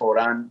بدم، ولی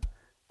فوراً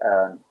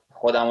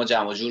خودم رو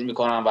جمع جور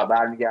میکنم و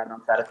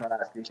برمیگردم سر کار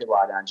اصلی که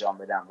باید انجام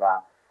بدم و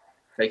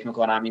فکر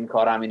میکنم این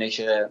کارم اینه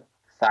که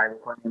سعی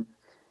کنیم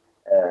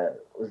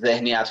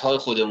ذهنیت‌های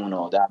خودمون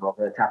رو، در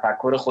واقع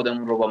تفکر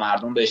خودمون رو با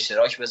مردم به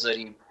اشتراک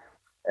بذاریم،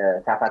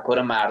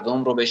 تفکر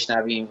مردم رو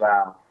بشنویم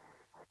و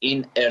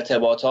این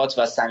ارتباطات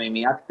و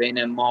صمیمیت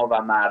بین ما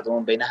و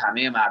مردم، بین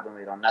همه مردم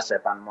ایران، نه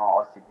صرفا ما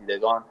آسیب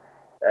دیدگان،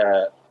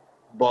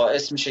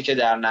 باعث میشه که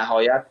در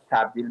نهایت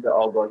تبدیل به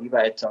آگاهی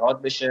و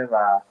اتحاد بشه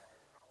و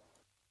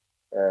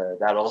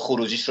در واقع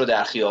خروجیش رو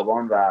در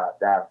خیابان و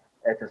در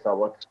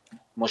اعتصابات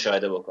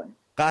مشاهده بکنیم.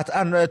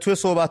 قطعا توی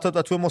صحبتات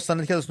و توی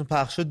مستندی که ازتون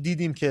پخش شد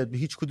دیدیم که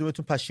هیچ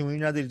کدومتون پشیمونی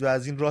ندارید و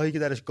از این راهی که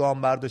درش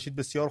گام برداشتید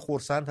بسیار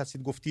خرسند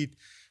هستید. گفتید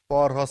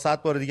بارها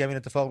 100 بار دیگه همین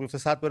اتفاق بیفته،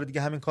 100 بار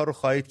دیگه همین کار رو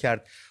خواهید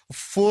کرد.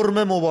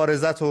 فرم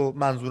مبارزت و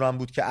منظورم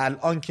بود که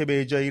الان که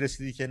به جایی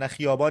رسیدی که نه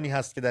خیابانی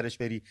هست که درش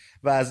بری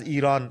و از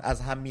ایران،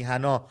 از هم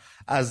میهنا،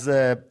 از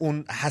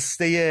اون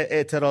هسته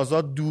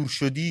اعتراضات دور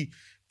شدی،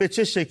 به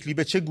چه شکلی،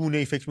 به چه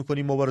گونه‌ای فکر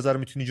می‌کنی مبارزه رو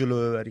میتونی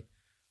جلو ببری؟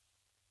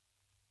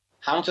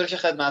 همونطور که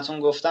خدمتون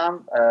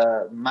گفتم،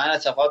 من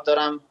اعتقاد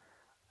دارم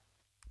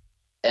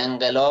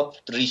انقلاب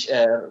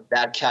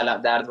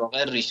در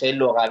واقع ریشه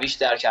لغویش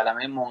در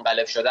کلمه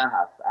منقلب شدن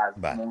هست،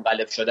 از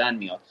منقلب شدن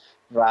میاد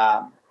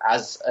و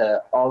از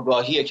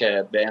آگاهیه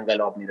که به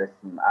انقلاب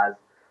میرسیم، از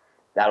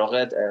در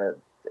واقع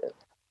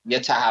یه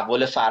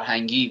تحول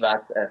فرهنگی و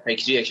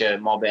فکریه که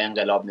ما به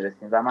انقلاب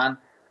میرسیم و من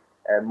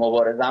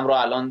مبارزم رو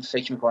الان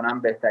فکر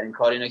میکنم بهترین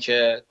کار اینه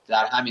که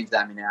در همین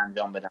زمینه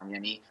انجام بدم،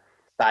 یعنی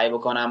سعی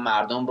بکنم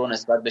مردم رو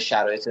نسبت به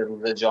شرایط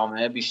روز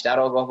جامعه بیشتر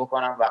آگاه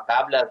بکنم و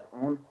قبل از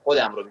اون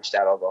خودم رو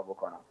بیشتر آگاه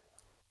بکنم.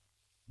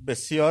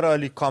 بسیار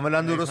عالی،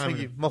 کاملا درست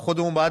میگی. ما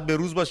خودمون باید به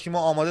روز باشیم و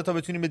آماده تا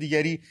بتونیم به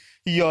دیگری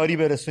یاری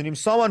برسونیم.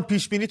 سامان،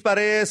 پیش بینیت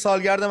برای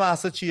سالگرد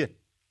مهسا چیه؟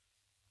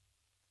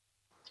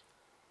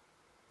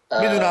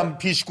 میدونم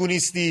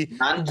پیشگونیستی،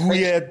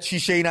 گوی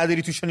شیشه‌ای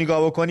نداری توش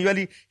نگاه بکنی،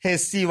 ولی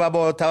حسی و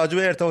با توجه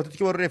به ارتباطاتی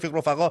که با رفیق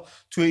رفقا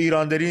توی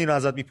ایران داری اینو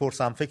ازت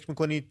میپرسم. فکر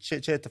میکنی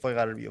چه اتفاقی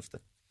قرار بیفته؟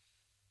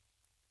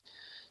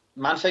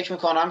 من فکر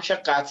میکنم که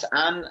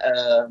قطعا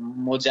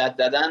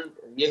مجددا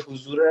یه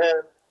حضور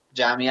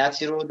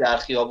جمعیتی رو در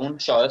خیابون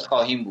شاهد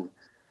خواهیم بود،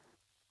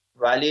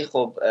 ولی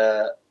خب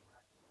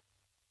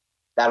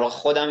در واقع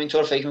خودم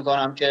اینطور فکر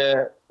میکنم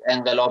که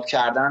انقلاب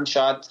کردن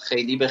شاید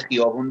خیلی به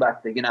خیابون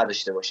بستگی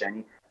نداشته باشه.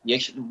 یعنی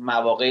یک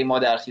مواقعی ما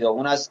در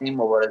خیابون هستیم،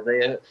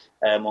 مبارزه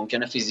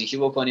ممکنه فیزیکی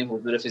بکنیم،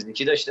 حضور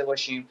فیزیکی داشته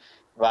باشیم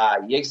و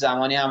یک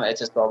زمانی هم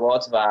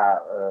اعتصابات و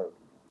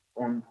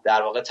اون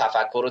در واقع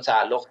تفکر و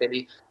تعلق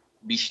خیلی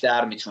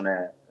بیشتر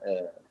میتونه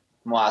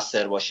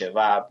مؤثر باشه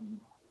و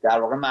در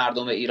واقع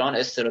مردم ایران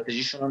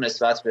استراتژیشون رو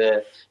نسبت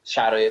به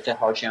شرایط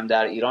حاکم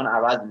در ایران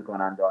عوض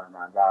میکنن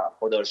دائما و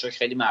خدا رو شکر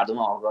خیلی مردم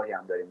آگاهی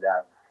هم داریم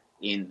در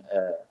این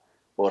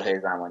برهه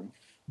زمانی.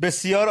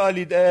 بسیار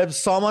عالی.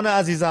 سامان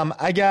عزیزم،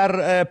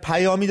 اگر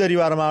پیامی داری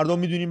برای مردم،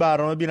 میدونیم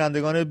برنامه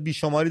بینندگان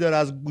بیشماری داره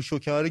از گوش و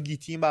کنار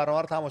گیتی این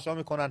برنامه رو تماشا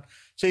میکنن،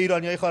 چه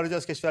ایرانیای خارج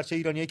از کشور چه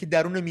ایرانیایی که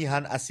درون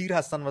میهن اسیر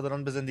هستن و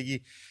دارن به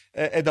زندگی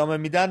ادامه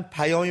میدن،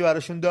 پیامی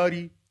براشون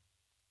داری؟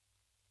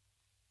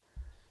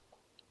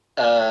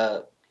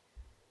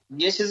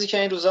 یه چیزی که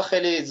این روزا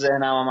خیلی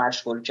ذهنمو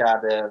مشغول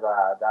کرده و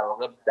در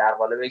واقع در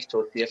قالب یک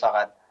توصیه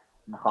فقط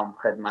میخوام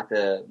خدمت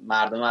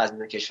مردم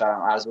عزیز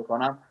کشورم عرض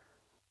کنم،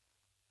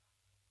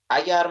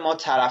 اگر ما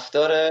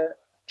طرفدار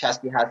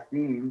کسی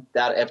هستیم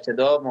در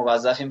ابتدا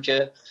موظفیم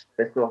که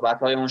به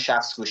صحبت‌های اون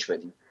شخص گوش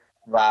بدیم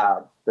و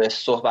به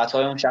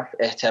صحبت‌های اون شخص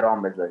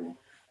احترام بذاریم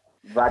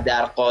و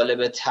در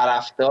قالب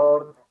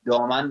طرفدار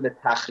دامن به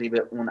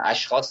تخریب اون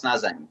اشخاص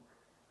نزنیم.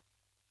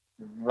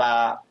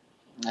 و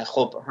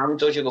خب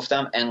همونطور که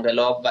گفتم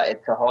انقلاب و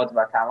اتحاد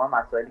و تمام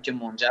مسائلی که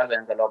منجر به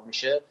انقلاب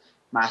میشه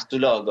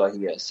محصول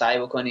آگاهیه. سعی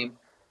بکنیم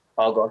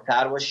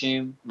آگاهتر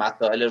باشیم،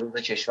 مسائل روز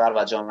کشور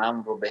و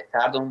جامعه رو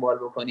بهتر دنبال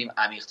بکنیم،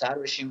 عمیق‌تر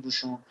بشیم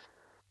روشون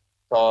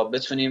تا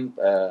بتونیم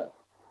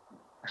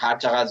هر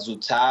چقدر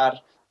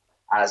زودتر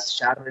از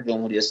شر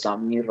جمهوری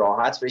اسلامی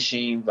راحت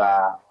بشیم و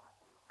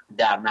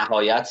در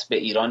نهایت به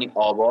ایرانی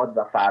آباد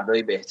و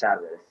فردای بهتر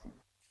برسیم.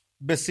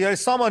 بسیار.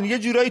 سامان، یه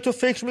جورایی تو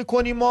فکر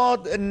میکنی ما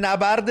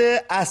نبرد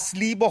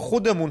اصلی با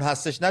خودمون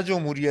هستش نه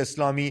جمهوری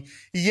اسلامی؟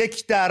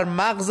 یک در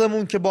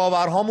مغزمون که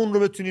باورهامون رو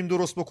بتونیم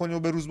درست بکنیم و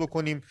بروز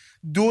بکنیم،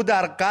 دو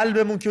در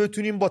قلبمون که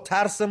بتونیم با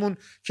ترسمون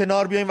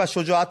کنار بیاییم و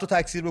شجاعت رو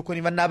تکثیر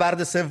بکنیم، و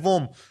نبرد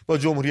سوم با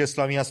جمهوری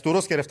اسلامی هست.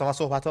 درست گرفتم از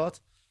صحبتات؟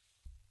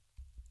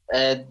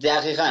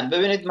 دقیقاً.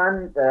 ببینید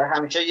من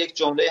همیشه یک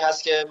جمله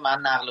هست که من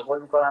نقل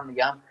قول میکنم،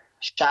 میگم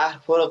شهر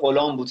پر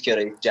غلام بود که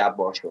رئیس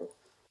جبار شد.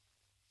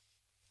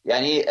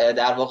 یعنی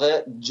در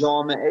واقع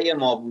جامعه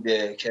ما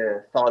بوده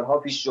که سالها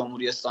پیش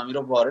جمهوری اسلامی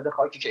رو وارد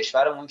خاک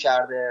کشورمون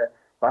کرده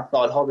و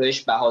سالها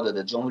بهش بها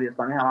داده. جمهوری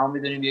اسلامی هم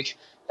میدونیم یک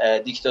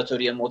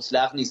دیکتاتوری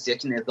مطلق نیست،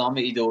 یک نظام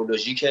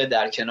ایدئولوژیک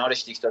در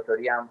کنارش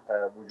دیکتاتوری هم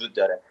وجود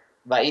داره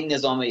و این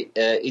نظام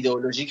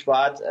ایدئولوژیک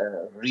باید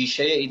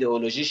ریشه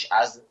ایدئولوژیش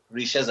از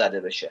ریشه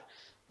زده بشه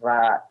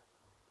و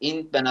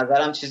این به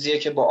نظرم چیزیه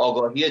که با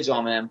آگاهی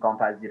جامعه امکان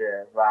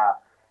پذیره و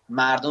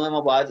مردم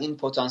ما باید این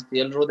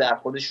پتانسیل رو در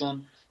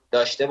خودشون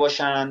داشته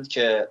باشند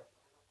که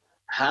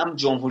هم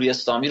جمهوری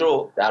اسلامی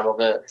رو در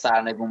واقع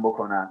سرنگون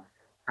بکنن،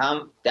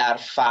 هم در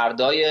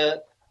فردای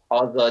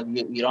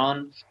آزادی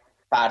ایران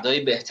فردای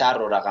بهتر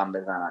رو رقم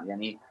بزنن.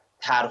 یعنی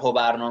طرح و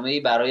برنامه‌ای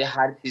برای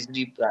هر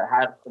چیزی،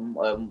 هر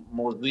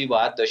موضوعی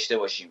باید داشته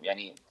باشیم،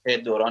 یعنی چه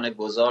دوران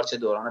گذار، چه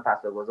دوران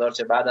پس‌گذار،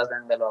 چه بعد از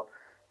انقلاب.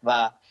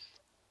 و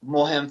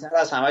مهمتر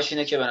از همش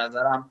اینه که به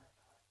نظرم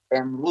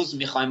امروز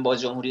میخوایم با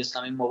جمهوری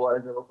اسلامی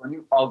مبارزه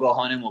بکنیم،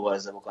 آگاهانه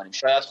مبارزه بکنیم.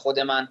 شاید خود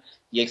من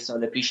یک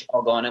سال پیش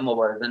آگاهانه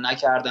مبارزه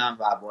نکردم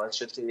و باعث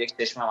شد که یک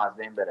چشمم از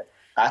بین بره.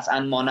 قطعا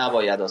ما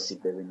نباید آسیب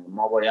ببینیم،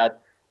 ما باید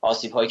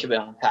آسیب هایی که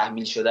بهمون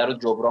تحمیل شده رو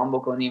جبران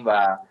بکنیم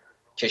و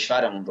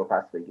کشورمون رو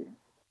پس بگیریم.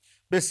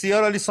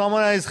 بسیار عالی.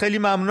 سامان عزیز، خیلی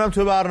ممنونم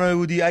تو برنامه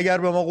بودی. اگر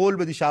به ما قول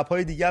بدی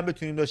شب‌های دیگه هم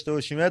بتونیم داشته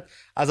باشیمت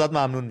ازت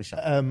ممنون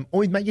میشم.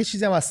 امید، من یه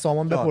چیزی هم از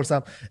سامان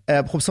بپرسم.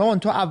 خب سامان،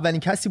 تو اولین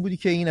کسی بودی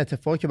که این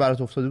اتفاقی که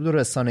برات افتاده بود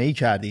رسانه‌ای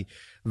کردی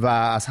و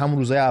از همون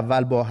روزهای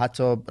اول با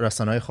حتی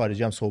رسانه‌های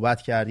خارجی هم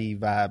صحبت کردی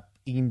و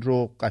این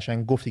رو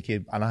قشنگ گفتی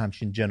که الان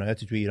همچین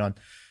جنایاتی تو ایران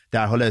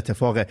در حال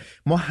اتفاقه.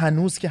 ما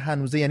هنوز که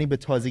هنوزه، یعنی به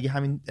تازگی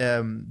همین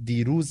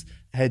دیروز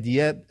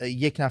هدیه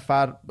یک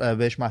نفر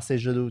بهش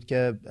مسیج داده بود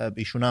که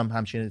ایشون هم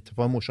همچین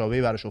اتفاق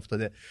مشابهی براش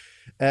افتاده.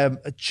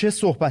 چه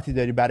صحبتی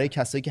داری برای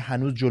کسایی که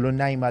هنوز جلو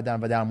نیومدن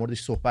و در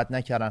موردش صحبت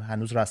نکردن،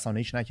 هنوز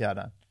رسانه‌ایش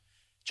نکردن؟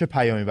 چه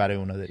پیامی برای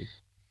اونا داری؟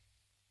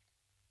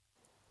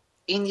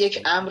 این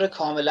یک امر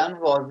کاملا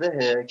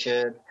واضحه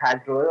که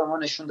تجربه به ما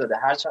نشون داده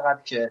هر چقدر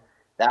که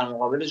در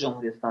مقابل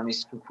جمهوری اسلامی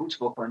سکوت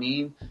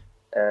بکنیم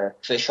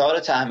فشار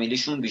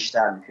تحمیلیشون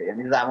بیشتر میشه.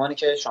 یعنی زمانی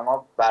که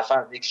شما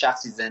برفرض یک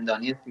شخصی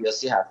زندانی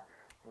سیاسی هست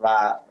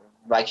و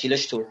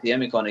وکیلش توصیه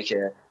میکنه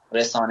که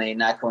رسانه‌ای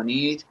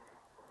نکنید،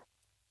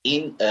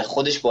 این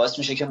خودش باعث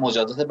میشه که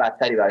مجازات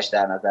بدتری براش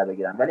در نظر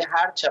بگیرن. ولی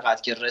هر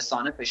چقدر که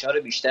رسانه فشار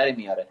بیشتری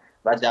میاره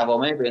و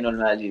جوامع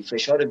بین‌المللی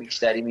فشار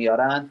بیشتری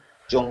میارن،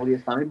 جمهوری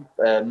اسلامی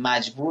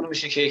مجبور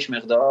میشه که یک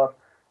مقدار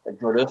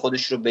جلوی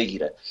خودش رو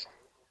بگیره.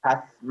 پس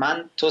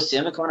من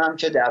توصیه میکنم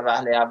که در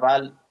وهله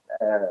اول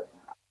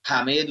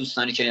همه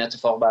دوستانی که این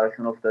اتفاق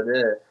براشون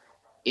افتاده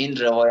این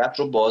روایت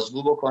رو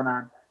بازگو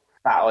بکنن،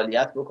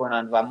 فعالیت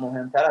بکنن و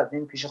مهمتر از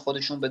این پیش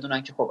خودشون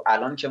بدونن که خب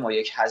الان که ما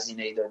یک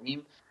هزینه‌ای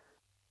دادیم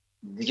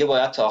دیگه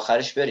باید تا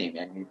آخرش بریم.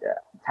 یعنی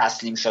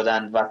تسلیم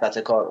شدن وسط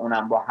کار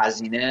اونم با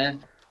هزینه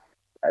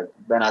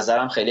به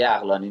نظرم خیلی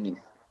عقلانی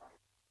نیست.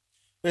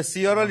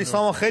 بسیار عالی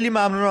سامان، خیلی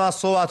ممنونم از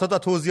صحبتات و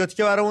توضیحاتی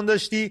که برامون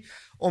داشتی.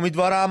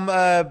 امیدوارم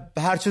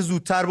هرچه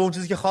زودتر به اون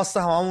چیزی که خواست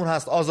هممون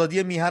هست،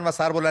 آزادی میهن و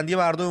سربلندی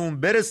مردممون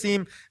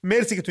برسیم.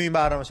 مرسی که تو این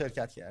برنامه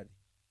شرکت کردی.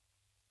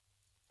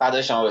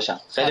 فدای شما بشم.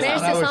 خیلی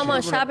مرسی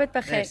سامان، شبت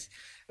بخیر.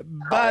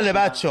 بله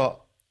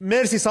بچه‌ها،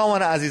 مرسی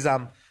سامان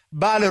عزیزم.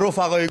 بله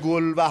رفقای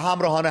گل و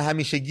همراهان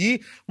همیشگی،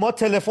 ما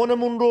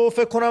تلفنمون رو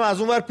فکر کنم از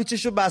اون ور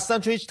پیچش رو بستن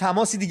چون هیچ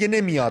تماسی دیگه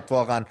نمیاد.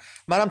 واقعا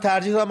منم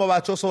ترجیح دادم با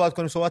بچه‌ها صحبت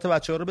کنیم، صحبت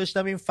بچه‌ها رو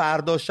بشنویم.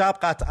 فردا شب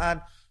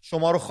قطعاً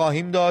شما رو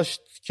خواهیم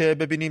داشت که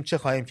ببینیم چه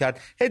خواهیم کرد.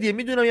 هدیه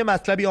میدونم یه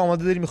مطلبی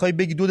آماده داری میخوای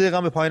بگی، 2 دقیقه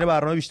هم به پایان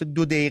برنامه بیشتر،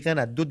 2 دقیقه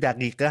نه 2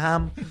 دقیقه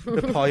هم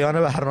به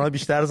پایان برنامه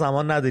بیشتر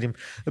زمان نداریم.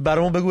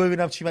 برامون بگو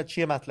ببینم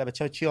چیه مطلبه،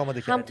 چی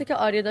آماده کردی. همونطور که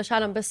آریا داشت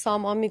الان به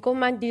سامان میگم،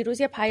 من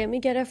دیروز یه پیامی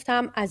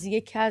گرفتم از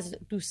یکی از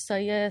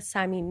دوستای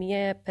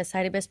صمیمی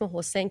پسری به اسم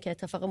حسین که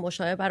اتفاق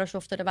مشابه براش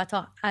افتاده و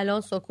تا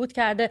الان سکوت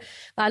کرده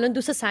و الان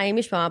دوست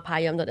صمیمیش به من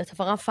پیام داد.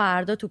 اتفاقا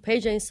فردا تو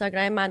پیج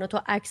اینستاگرام من و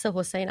تو عکس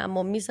حسین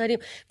هم میذاریم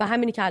و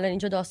همینی که الان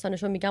اینجا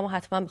داستانشو میگم و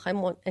حتما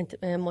میخوایم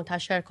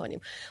منتشر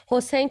کنیم.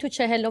 حسین تو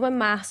 40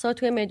 مهسا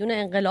توی میدون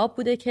انقلاب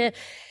بوده که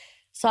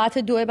ساعت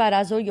 2 بعد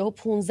از ظهر یهو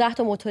 15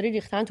 تا موتوری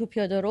ریختن تو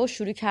پیاده رو،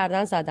 شروع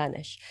کردن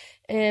زدنش.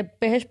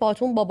 بهش با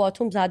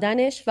باتوم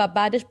زدنش و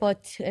بعدش با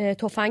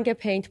تفنگ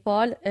پینت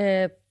بال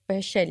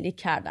بهش شلیک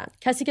کردن.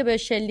 کسی که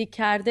بهش شلیک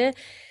کرده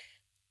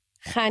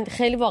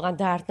خیلی واقعا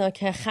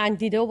دردناکه،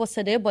 خندیده و با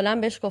صدای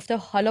بلند بهش گفته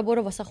حالا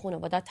برو واسه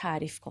خانواده‌ات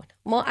تعریف کن.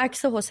 ما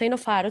عکس حسین رو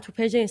فردا تو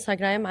پیج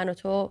اینستاگرام من و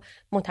تو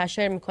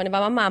منتشر میکنیم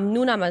و من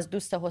ممنونم از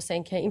دوست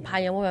حسین که این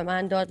پیامو به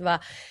من داد و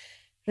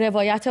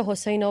روایت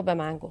حسین رو به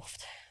من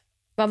گفت.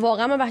 و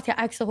واقعا من وقتی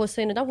عکس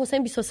حسین رو دیدم،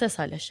 حسین 23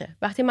 سالشه،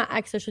 وقتی من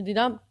عکسش رو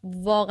دیدم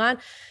واقعا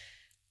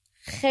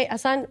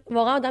اصلا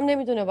واقعا آدم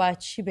نمیدونه باید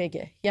چی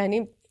بگه.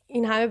 یعنی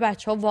این همه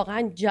بچه‌ها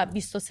واقعا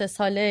 23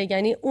 ساله،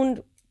 یعنی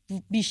اون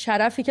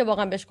بیشرفی که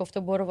واقعا بهش گفته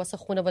برو واسه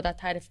خانواده‌ات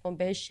تعریف کن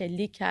بهش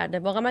شلیک کرده.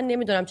 واقعا من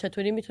نمیدونم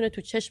چطوری میتونه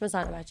تو چشم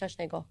زن و بچه‌اش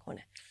نگاه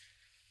کنه.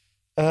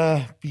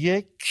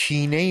 یک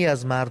کینه ای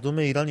از مردم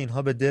ایران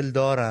اینها به دل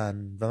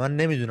دارن و من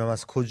نمیدونم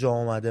از کجا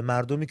آمده.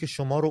 مردمی که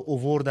شما رو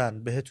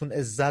اووردن، بهتون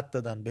عزت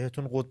دادن،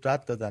 بهتون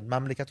قدرت دادن،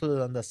 مملکت رو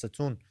دادن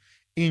دستتون،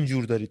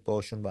 اینجور دارید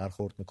باهاشون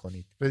برخورد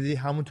میکنید. بدی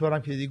همونطور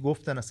هم که دیگه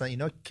گفتن، اصلا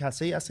اینا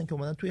کسایی هستن که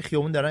اومدن توی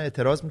خیابون دارن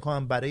اعتراض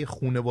میکنن برای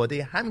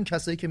خانواده همین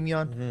کسایی که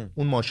میان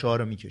اون ماشه‌ها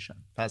رو میکشن.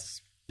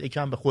 پس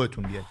یکم به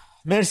خودتون بیاید.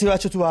 مرسی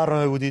بچه تو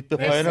برنامه بودید، به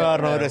پایان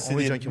برنامه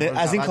رسیدید.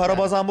 از این کارا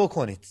بازم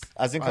بکنید،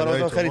 از این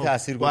کارا خیلی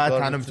تاثیرگذار.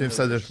 باید تنها میتونیم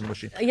صدرتون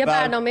باشیم. یه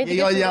برنامه دیگه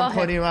یادی هم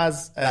کنیم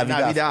از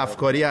نوید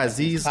افکاری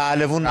عزیز،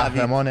 پهلوان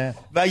نوید،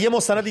 و یه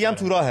مستند دیگه هم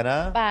تو راهه.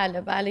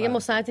 نه بله یه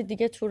مستند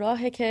دیگه تو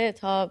راهه که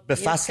تا به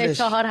فصلش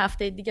 4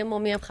 هفته دیگه ما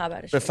میام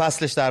خبرش به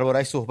فصلش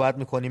درباره‌اش صحبت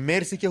میکنیم.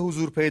 مرسی که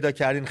حضور پیدا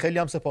کردین. خیلی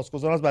هم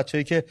سپاسگزارم از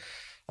بچه‌ای که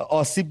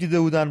آسیب دیده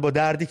بودن، با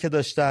دردی که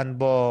داشتن،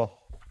 با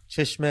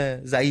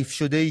چشم ضعیف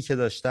شده‌ای که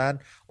داشتن،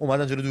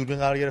 اومدن جلوی دوربین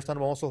قرار گرفتن و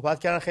با ما صحبت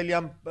کردن. خیلی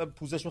هم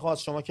پوزش میخوام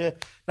از شما که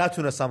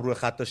نتونستم روی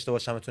خط داشته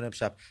باشم اتون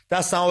امشب.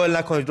 دستم ول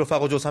نکنید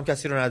رفقا، جز هم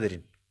کسی رو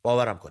نداریم،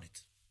 باورم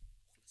کنید.